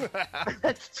 doesn't it?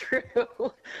 That's true.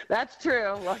 That's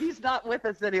true. Well, he's not with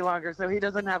us any longer, so he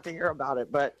doesn't have to hear about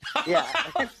it, but yeah.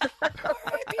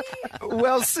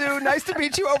 Well, Sue, nice to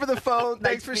meet you over the phone.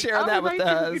 Thanks for sharing that with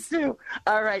us. You too.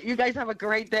 All right, you guys have a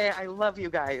great day. I love you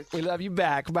guys. We love you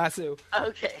back. Bye, Sue.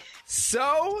 Okay.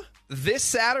 So, this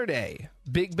Saturday,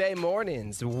 Big Bay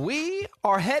Mornings, we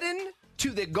are heading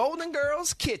to the Golden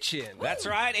Girls Kitchen. That's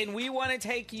right, and we want to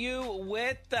take you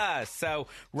with us. So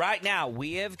right now,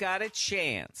 we have got a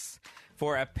chance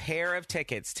for a pair of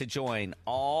tickets to join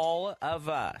all of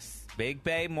us, Big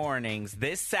Bay Mornings,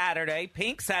 this Saturday,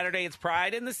 Pink Saturday. It's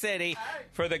Pride in the City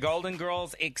for the Golden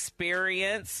Girls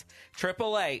Experience.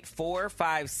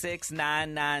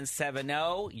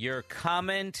 888-456-9970. You're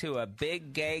coming to a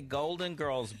big gay Golden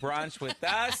Girls brunch with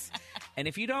us. And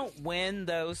if you don't win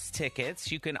those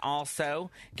tickets, you can also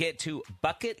get to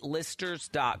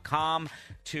bucketlisters.com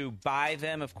to buy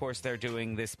them. Of course, they're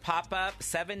doing this pop-up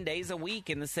 7 days a week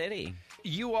in the city.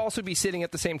 You will also be sitting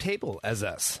at the same table as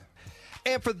us.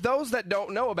 And for those that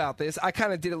don't know about this, I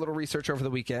kind of did a little research over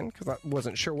the weekend because I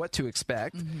wasn't sure what to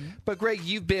expect. Mm-hmm. But, Greg,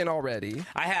 you've been already.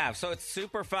 I have. So it's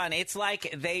super fun. It's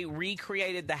like they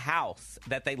recreated the house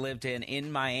that they lived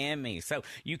in Miami. So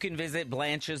you can visit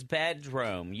Blanche's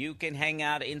bedroom. You can hang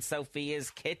out in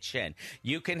Sophia's kitchen.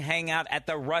 You can hang out at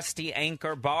the Rusty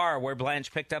Anchor Bar where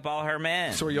Blanche picked up all her men.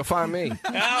 That's where you'll find me. All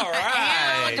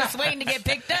right. Yeah, just waiting to get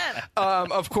picked up.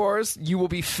 Of course, you will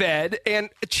be fed. And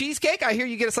cheesecake, I hear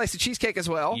you get a slice of cheesecake as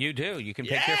well. You do. You can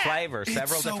pick your flavor.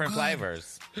 Several different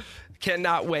flavors.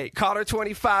 Cannot wait. Caller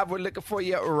 25, we're looking for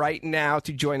you right now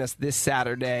to join us this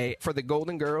Saturday for the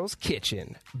Golden Girls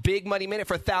Kitchen. Big Money Minute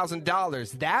for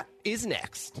 $1,000. That is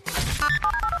next.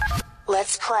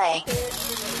 Let's play.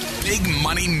 Big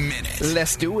Money Minute.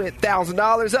 Let's do it.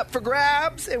 $1,000 up for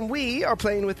grabs, and we are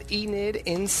playing with Enid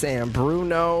in San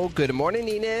Bruno. Good morning,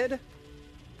 Enid.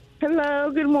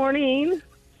 Hello, good morning.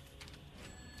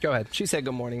 Go ahead. She said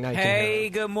good morning. Now you Hey,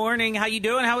 good morning. How you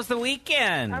doing? How was the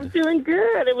weekend? I'm doing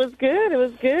good. It was good. It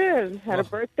was good. Had a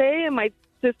birthday, and my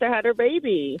sister had her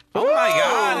baby. Oh, my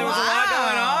God. There was a lot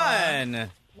going on.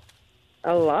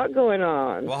 A lot going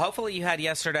on. Well, hopefully you had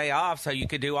yesterday off so you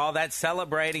could do all that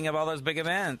celebrating of all those big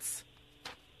events.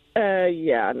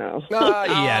 Yeah, no.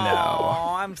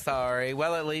 Oh, I'm sorry.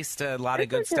 Well, at least a lot of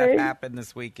good stuff happened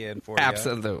this weekend for you.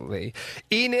 Absolutely.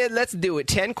 Enid, let's do it.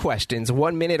 10 questions,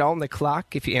 1 minute on the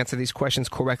clock. If you answer these questions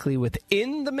correctly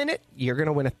within the minute, you're going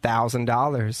to win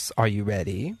 $1,000. Are you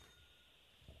ready?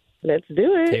 Let's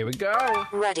do it. Here we go.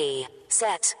 Ready,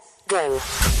 set, go.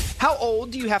 How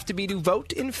old do you have to be to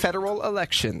vote in federal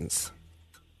elections?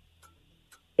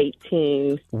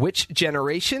 18. Which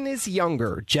generation is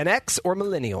younger, Gen X or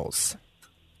millennials?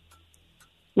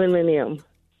 Millennium.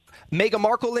 Meghan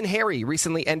Markle and Harry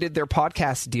recently ended their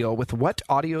podcast deal with what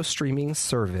audio streaming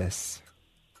service?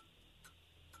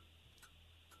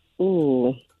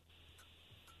 Ooh.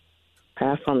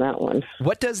 Pass on that one.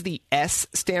 What does the S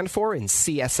stand for in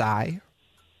CSI?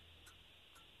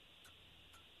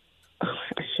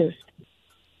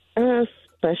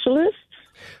 Specialist.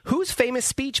 Whose famous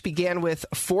speech began with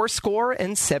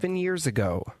 7 years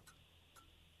ago?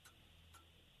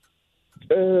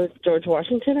 George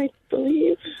Washington, I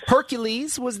believe.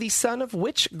 Hercules was the son of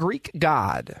which Greek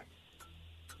god?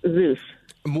 Zeus.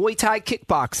 Muay Thai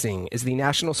kickboxing is the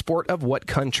national sport of what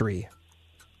country?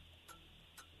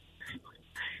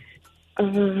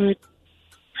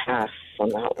 Pass on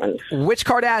that one. Which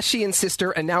Kardashian sister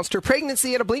announced her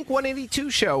pregnancy at a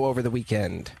Blink-182 show over the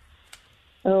weekend?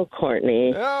 Oh,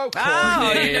 Courtney. Oh,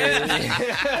 Courtney.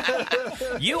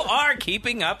 You are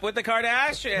keeping up with the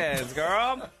Kardashians,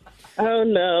 girl. Oh,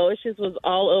 no. She was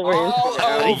all over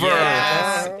Instagram.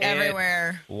 Yes,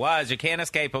 everywhere. You can't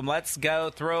escape them. Let's go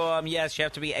through them. Yes, you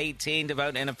have to be 18 to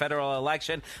vote in a federal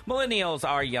election. Millennials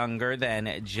are younger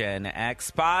than Gen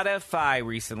X. Spotify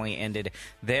recently ended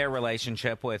their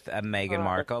relationship with Meghan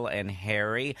Markle and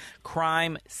Harry.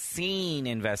 Crime scene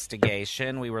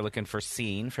investigation. We were looking for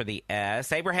scene for the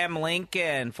S. Abraham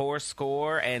Lincoln,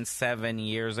 7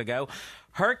 years ago.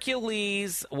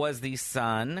 Hercules was the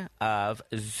son of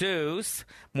Zeus.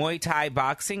 Muay Thai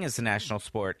boxing is the national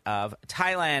sport of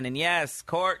Thailand. And yes,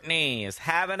 Courtney is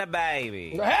having a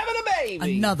baby. Having a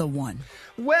baby. Another one.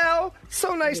 Well,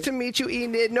 so nice to meet you,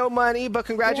 Enid. No money, but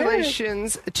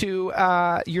congratulations to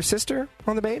your sister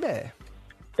on the baby.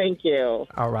 Thank you.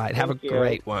 All right. Have a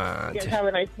great one. You guys have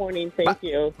a nice morning. Thank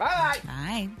you. Bye.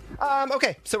 Bye.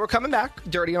 Okay, so we're coming back.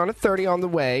 Dirty on a 30 on the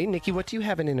way. Nikki, what do you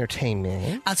have in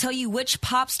entertainment? I'll tell you which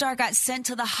pop star got sent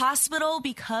to the hospital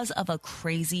because of a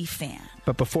crazy fan.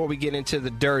 But before we get into the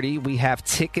dirty, we have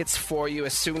tickets for you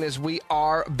as soon as we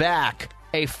are back.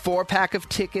 A 4-pack of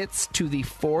tickets to the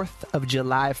 4th of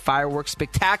July fireworks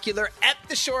spectacular at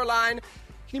the Shoreline.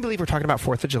 Can you believe we're talking about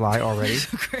 4th of July already?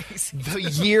 Crazy. The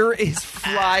year is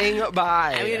flying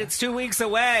by. I mean, it's 2 weeks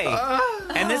away.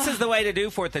 And this is the way to do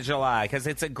 4th of July because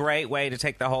it's a great way to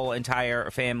take the whole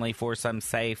entire family for some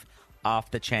safe,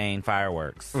 off-the-chain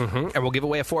fireworks. Mm-hmm. And we'll give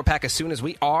away a 4-pack as soon as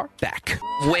we are back.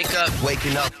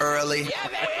 Waking up early.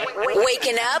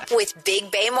 Waking up with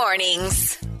Big Bay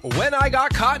Mornings. When I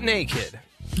got caught naked.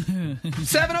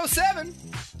 7:07.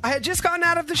 I had just gotten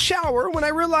out of the shower when I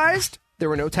realized there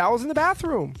were no towels in the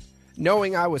bathroom.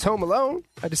 Knowing I was home alone,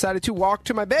 I decided to walk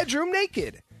to my bedroom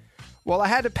naked. Well, I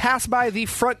had to pass by the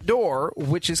front door,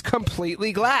 which is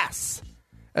completely glass.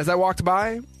 As I walked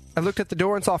by, I looked at the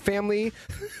door and saw a family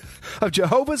of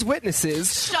Jehovah's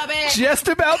Witnesses just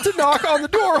about to knock on the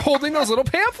door holding those little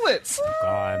pamphlets.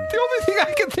 God. The only thing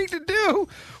I could think to do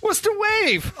was to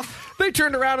wave. They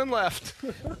turned around and left.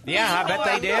 Yeah, I bet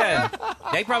they did.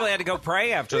 They probably had to go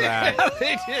pray after that. Yeah,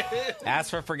 they did.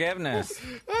 Ask for forgiveness.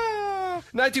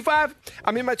 925.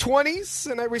 I'm in my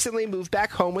 20s, and I recently moved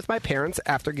back home with my parents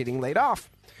after getting laid off.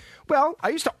 Well, I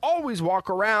used to always walk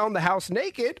around the house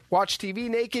naked, watch TV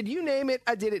naked, you name it,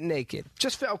 I did it naked.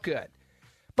 Just felt good.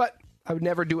 But I would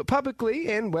never do it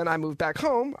publicly, and when I moved back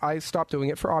home, I stopped doing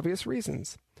it for obvious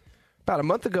reasons. About a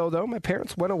month ago, though, my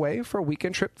parents went away for a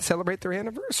weekend trip to celebrate their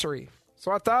anniversary.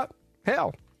 So I thought,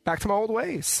 hell, back to my old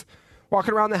ways.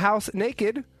 Walking around the house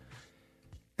naked,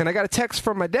 and I got a text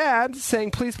from my dad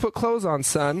saying, please put clothes on,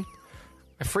 son.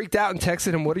 I freaked out and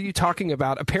texted him, what are you talking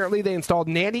about? Apparently they installed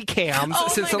nanny cams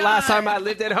since the last time I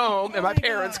lived at home, and my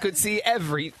parents could see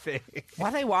everything. Why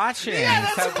are they watching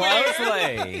so weird.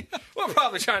 closely? We're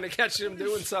probably trying to catch them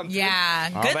doing something. Yeah.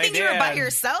 Oh, Good they thing you were by did.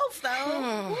 yourself,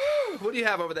 though. What do you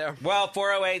have over there? Well,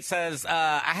 408 says,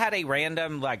 I had a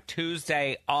random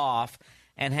Tuesday off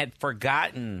and had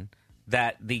forgotten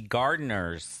that the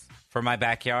gardeners for my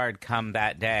backyard come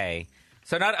that day.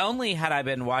 So not only had I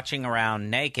been watching around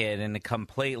naked in the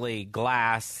completely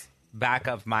glass back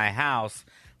of my house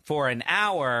for an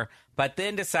hour, but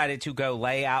then decided to go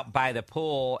lay out by the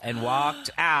pool and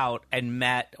walked out and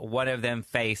met one of them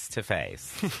face to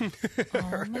face.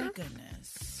 Oh, my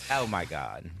goodness. Oh, my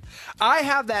God. I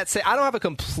have that. I don't have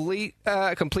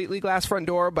a completely glass front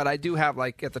door, but I do have,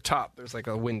 at the top, there's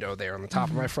a window there on the top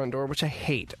of my front door, which I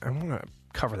hate. I want to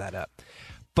cover that up.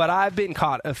 But I've been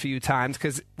caught a few times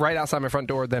because right outside my front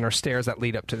door then are stairs that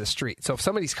lead up to the street. So if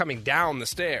somebody's coming down the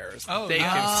stairs, they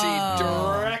can see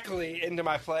directly into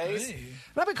my place. Hey.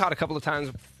 And I've been caught a couple of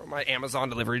times from my Amazon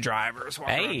delivery drivers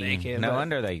walking around naked. No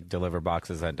wonder they deliver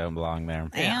boxes that don't belong there.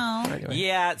 Yeah. Anyway.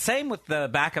 Yeah, same with the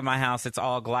back of my house. It's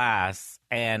all glass,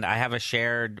 and I have a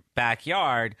shared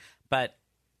backyard, but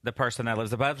the person that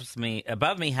lives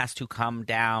above me has to come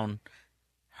down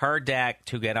her deck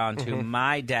to get onto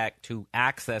my deck to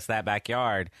access that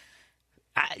backyard.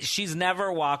 She's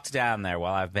never walked down there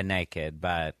while I've been naked,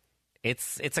 but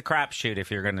it's a crapshoot if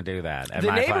you're going to do that.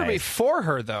 The neighbor before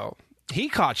her, though, he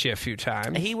caught you a few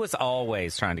times. He was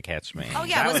always trying to catch me. Oh,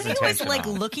 yeah. That Wasn't was he always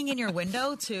intentional. looking in your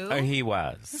window, too? He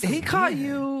was. He caught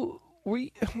you Were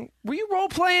you role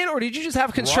playing, or did you just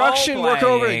have construction work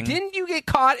over it? Didn't you get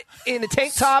caught in a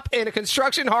tank top and a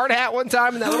construction hard hat one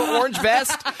time in that little orange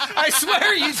vest? I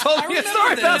swear you told me a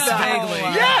story about that. Vaguely.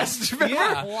 Yes, remember?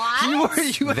 Yeah.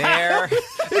 What? You There.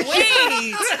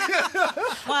 Wait.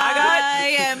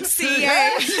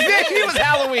 YMCA. Maybe it was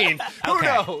Halloween. Who Okay,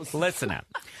 knows? listen up.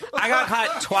 I got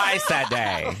caught twice that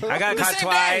day. I got caught same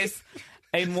twice.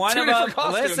 And one Two of them, different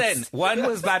costumes. listen, one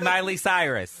was by Miley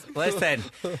Cyrus. Listen,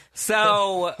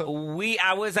 so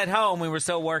I was at home. We were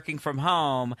still working from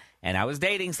home, and I was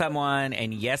dating someone.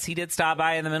 And yes, he did stop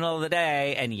by in the middle of the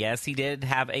day. And yes, he did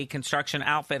have a construction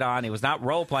outfit on. He was not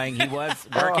role playing. He was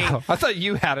working. Oh, I thought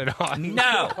you had it on.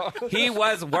 No, he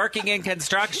was working in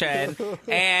construction,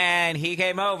 and he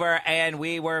came over, and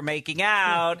we were making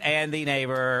out, and the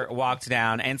neighbor walked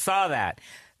down and saw that.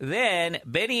 Then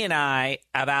Benny and I,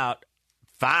 about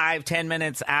 5-10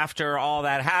 minutes after all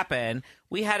that happened,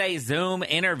 we had a Zoom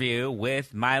interview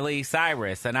with Miley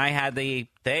Cyrus, and I had the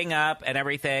thing up and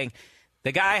everything.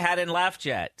 The guy hadn't left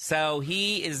yet, so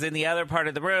he is in the other part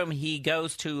of the room. He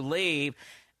goes to leave,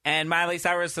 and Miley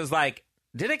Cyrus is like,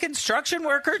 did a construction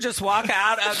worker just walk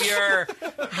out of your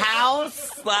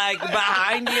house, like,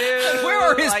 behind you? Where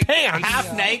are his pants?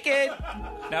 Half naked?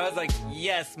 And I was like,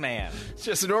 yes, ma'am. It's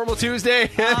just a normal Tuesday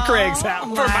at Craig's house.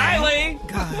 For Miley.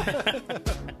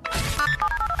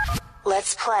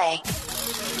 Let's play.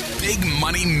 Big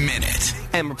Money Minute.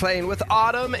 And we're playing with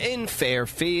Autumn in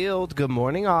Fairfield. Good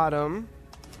morning, Autumn.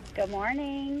 Good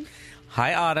morning.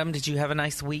 Hi, Autumn. Did you have a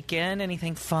nice weekend?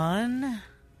 Anything fun?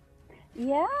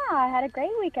 Yeah, I had a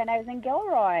great weekend. I was in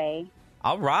Gilroy.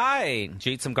 All right. Did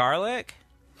you eat some garlic?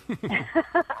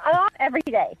 Every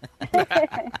day.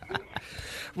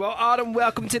 Well, Autumn,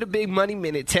 welcome to the Big Money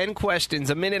Minute. 10 questions,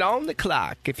 a minute on the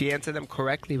clock. If you answer them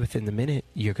correctly within the minute,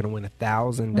 you're going to win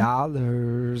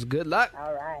 $1,000. Good luck.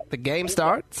 All right. The game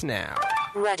starts now.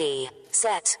 Ready,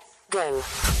 set, go.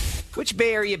 Which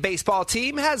Bay Area baseball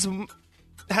team has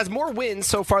more wins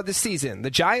so far this season,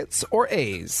 the Giants or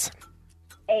A's?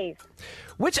 A's.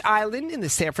 Which island in the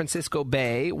San Francisco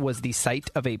Bay was the site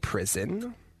of a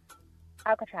prison?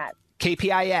 Alcatraz.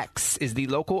 KPIX is the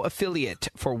local affiliate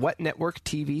for what network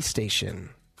TV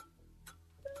station?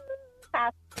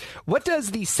 Pass. What does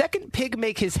the second pig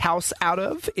make his house out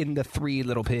of in The Three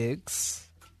Little Pigs?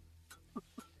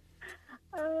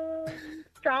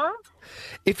 Straw.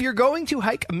 If you're going to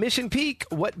hike Mission Peak,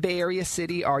 what Bay Area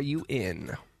city are you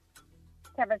in?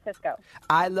 San Francisco.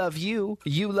 I love you,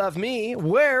 you love me,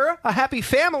 we're a happy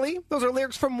family. Those are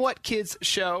lyrics from what kids'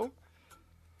 show?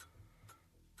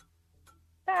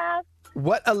 Pass.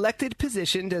 What elected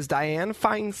position does Dianne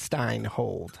Feinstein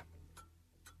hold?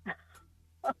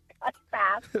 Oh, gosh,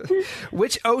 pass.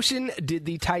 Which ocean did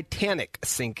the Titanic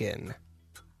sink in?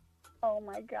 Oh,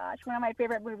 my gosh. One of my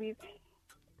favorite movies.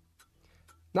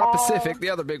 Not Pacific, the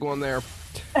other big one there.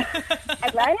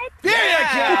 Atlantic? There you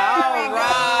go! All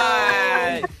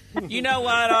right. You know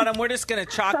what, Autumn? We're just going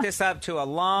to chalk this up to a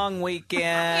long weekend.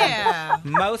 Yeah.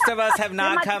 Most of us have not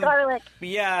Too much come. garlic.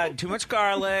 Yeah, too much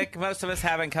garlic. Most of us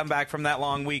haven't come back from that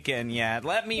long weekend yet.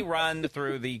 Let me run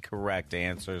through the correct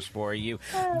answers for you.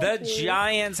 The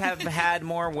Giants have had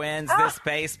more wins this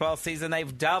baseball season.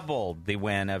 They've doubled the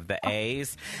win of the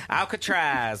A's.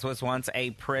 Alcatraz was once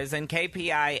a prison.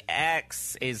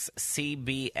 KPIX is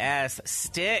CBS.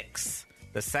 Sticks.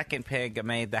 The second pig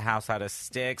made the house out of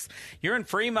sticks. You're in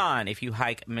Fremont if you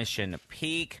hike Mission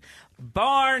Peak.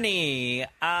 Barney,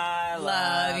 I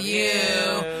love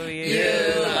you.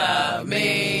 You love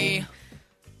me.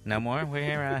 No more?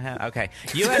 Okay.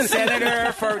 U.S.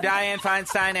 Senator for Dianne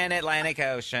Feinstein and Atlantic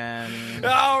Ocean.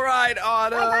 All right,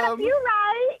 Autumn. I got a few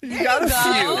right. You got a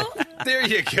few. There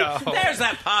you go. There's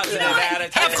that positive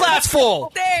attitude. Half class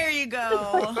full. There you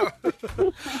go.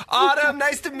 Autumn,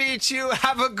 nice to meet you.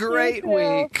 Have a great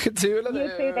week. You too.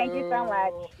 Thank you so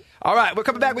much. All right, we're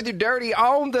coming back with you dirty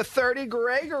on the 30.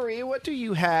 Gregory, what do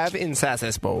you have in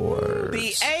Sassy Sports?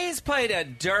 The A's played a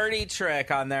dirty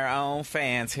trick on their own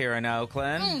fans here in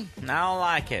Oakland. I don't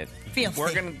like it.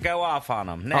 We're going to go off on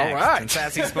them next All right. in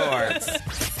Sassy Sports.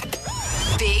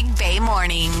 Big Bay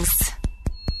Mornings.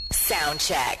 Sound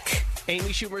check. Amy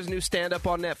Schumer's new stand-up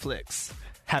on Netflix.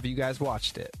 Have you guys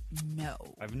watched it? No.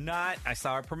 I've not. I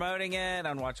saw her promoting it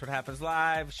on Watch What Happens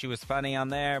Live. She was funny on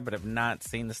there, but I've not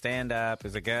seen the stand-up.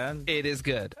 Is it good? It is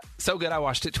good. So good I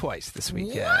watched it twice this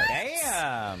weekend. What?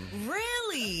 Damn.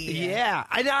 Really? Yeah.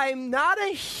 I'm not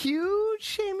a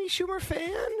huge Amy Schumer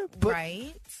fan, but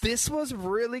Right. this was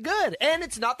really good. And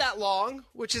it's not that long,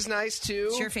 which is nice, too.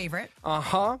 It's your favorite.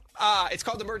 Uh-huh. It's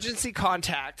called Emergency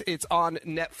Contact. It's on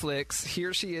Netflix.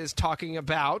 Here she is talking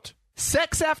about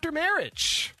sex after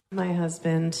marriage. My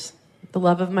husband the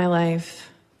love of my life.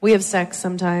 We have sex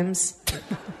sometimes.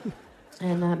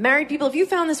 And married people, if you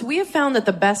found this, we have found that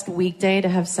the best weekday to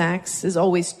have sex is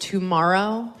always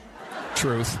tomorrow.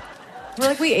 Truth. We're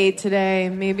like, we ate today.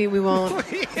 Maybe we won't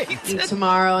eat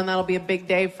tomorrow, and that'll be a big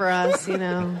day for us, you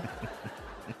know.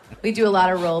 We do a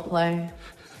lot of role play,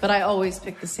 but I always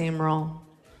pick the same role.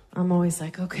 I'm always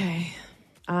like, okay,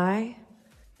 I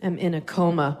am in a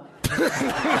coma.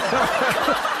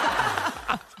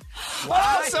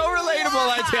 Wow, so relatable,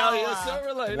 I tell you.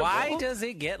 So relatable. Why does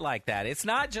it get like that? It's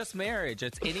not just marriage.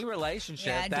 It's any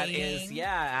relationship that dating. is,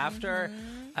 after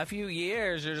a few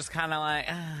years, you're just kind of like,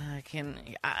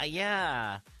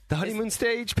 The honeymoon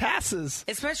stage passes.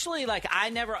 Especially, like, I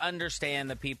never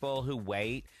understand the people who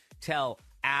wait till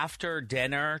after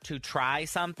dinner to try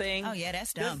something. Oh, yeah,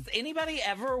 that's dumb. Does anybody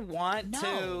ever want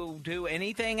to do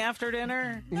anything after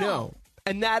dinner? No.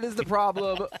 And that is the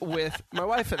problem with my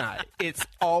wife and I. It's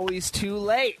always too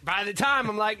late. By the time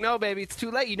I'm like, no, baby, it's too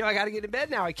late. You know I got to get in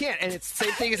bed now. I can't. And it's the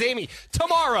same thing as Amy.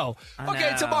 Tomorrow.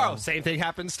 Okay, tomorrow. Same thing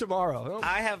happens tomorrow.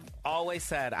 I have always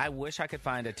said, I wish I could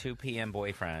find a 2 p.m.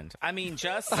 boyfriend. I mean,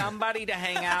 just somebody to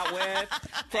hang out with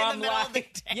from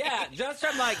like, just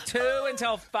from like 2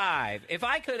 until 5. If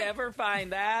I could ever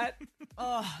find that,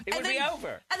 it would be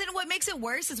over. And then what makes it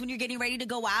worse is when you're getting ready to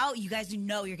go out, you guys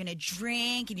know you're going to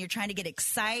drink and you're trying to get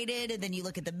excited, and then you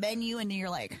look at the menu and you're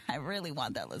like, I really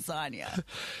want that lasagna.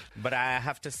 But I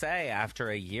have to say, after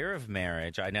a year of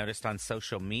marriage, I noticed on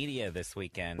social media this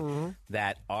weekend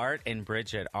that Art and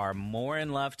Bridget are more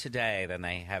in love today than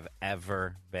they have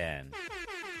ever been.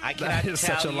 I cannot That is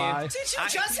tell such a you. lie. Did you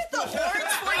just hit the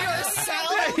horns for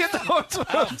yourself? Hit the horns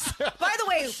for himself. By the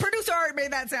way, producer Art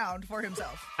made that sound for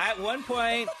himself. At one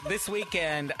point this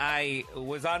weekend, I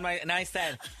was on and I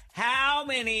said, how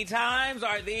many times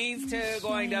are these two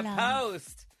going to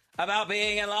post about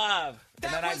being in love?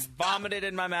 And then I vomited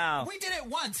in my mouth. We did it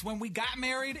once when we got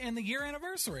married in the year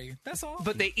anniversary. That's all.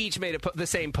 But they each made the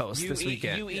same post this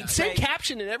weekend. Same made-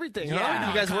 caption and everything. Yeah.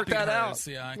 Huh? You guys worked that out.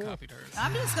 Yeah, I copied hers.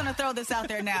 I'm just going to throw this out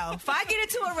there now. If I get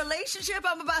into a relationship,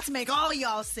 I'm about to make all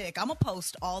y'all sick. I'm going to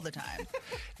post all the time.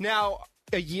 Now,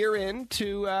 a year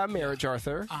into marriage,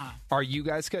 Arthur, are you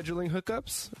guys scheduling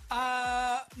hookups?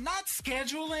 Not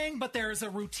scheduling, but there's a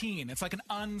routine. It's like an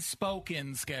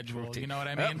unspoken schedule. You know what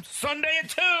I mean? Sunday at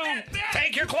 2,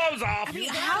 take your clothes off. I mean,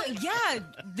 how? Yeah,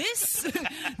 this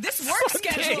work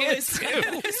schedule is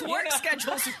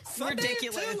ridiculous. Sunday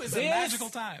is a magical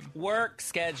time. Work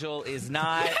schedule is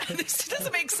not This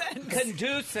doesn't make sense.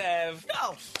 conducive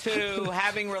to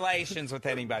having relations with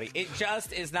anybody. It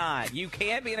just is not. You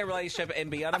can't be in a relationship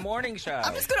and be on a morning show.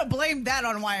 I'm just going to blame that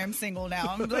on why I'm single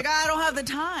now. I'm like, I don't have the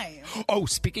time. Oh,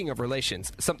 speaking of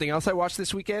relations, something else I watched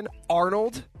this weekend,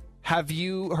 Arnold. Have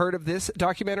you heard of this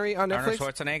documentary on Netflix?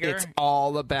 Arnold Schwarzenegger? It's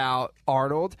all about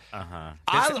Arnold.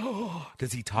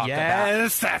 Does he talk about?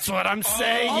 Yes, that's what I'm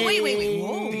saying. Oh, wait.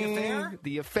 Whoa. The affair?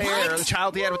 The affair, the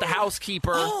child he had with the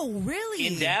housekeeper. Oh, really?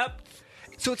 In depth?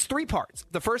 So it's 3 parts.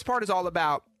 The first part is all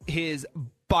about his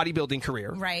bodybuilding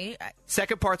career. Right.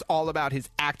 Second part's all about his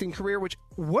acting career, which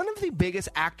one of the biggest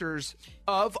actors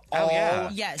of all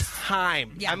time. Yeah.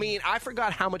 I mean, I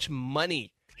forgot how much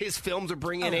money his films are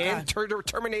bringing in.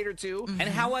 Terminator 2. And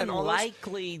how And all those-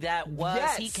 unlikely that was.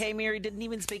 Yes. He came here, he didn't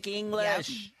even speak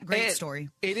English. Great And story.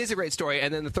 It is a great story.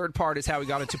 And then the third part is how he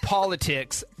got into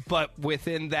politics. But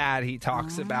within that, he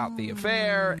talks about the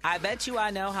affair. I bet you I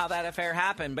know how that affair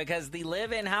happened because the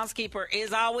live-in housekeeper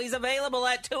is always available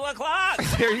at 2 o'clock.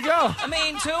 There you go. I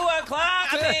mean, 2 o'clock.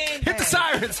 Hit the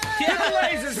sirens. Hit the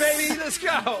lasers, baby. Let's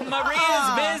go.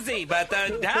 Maria's busy, but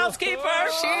the housekeeper,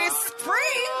 she's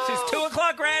free. She's 2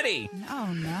 o'clock ready.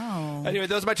 Oh, no. Anyway,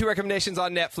 those are my 2 recommendations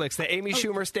on Netflix. The Amy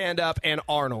Schumer stand-up and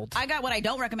Arnold. I got what I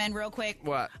don't recommend real quick.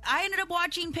 What? I ended up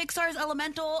watching Pixar's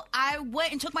Elemental. I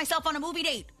went and took myself on a movie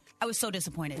date. I was so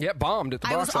disappointed. Yeah, bombed at the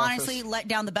I box was office. honestly let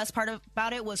down. The best part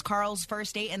about it was Carl's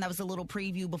first date, and that was a little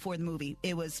preview before the movie.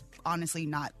 It was honestly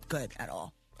not good at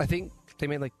all. I think they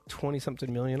made like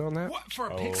 20-something million on that. What, for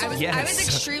a Pixar? I was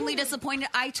extremely disappointed.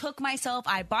 I took myself.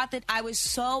 I bought that. I was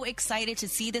so excited to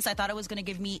see this. I thought it was going to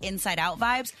give me Inside Out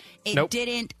vibes. It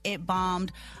didn't. It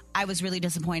bombed. I was really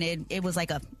disappointed. It was like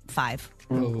a 5.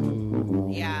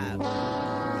 Yeah.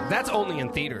 That's only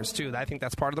in theaters, too. I think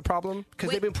that's part of the problem. Because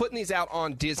they've been putting these out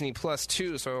on Disney Plus,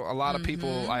 too. So a lot of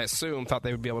people, I assume, thought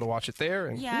they would be able to watch it there.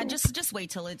 And, Yeah, just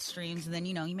wait till it streams, and then,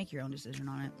 you make your own decision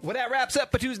on it. Well, that wraps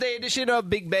up a Tuesday edition of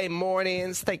Big Bay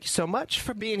Mornings. Thank you so much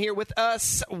for being here with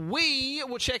us. We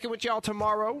will check in with y'all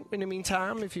tomorrow. In the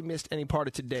meantime, if you missed any part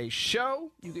of today's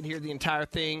show, you can hear the entire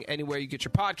thing anywhere you get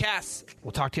your podcasts.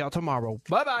 We'll talk to y'all tomorrow.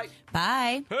 Bye-bye.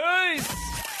 Bye. Peace.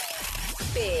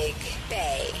 Big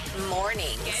Bay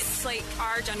Mornings. It's like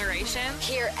our generation.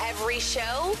 Hear every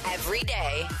show, every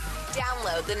day.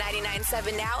 Download the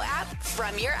 99.7 Now app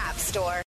from your app store.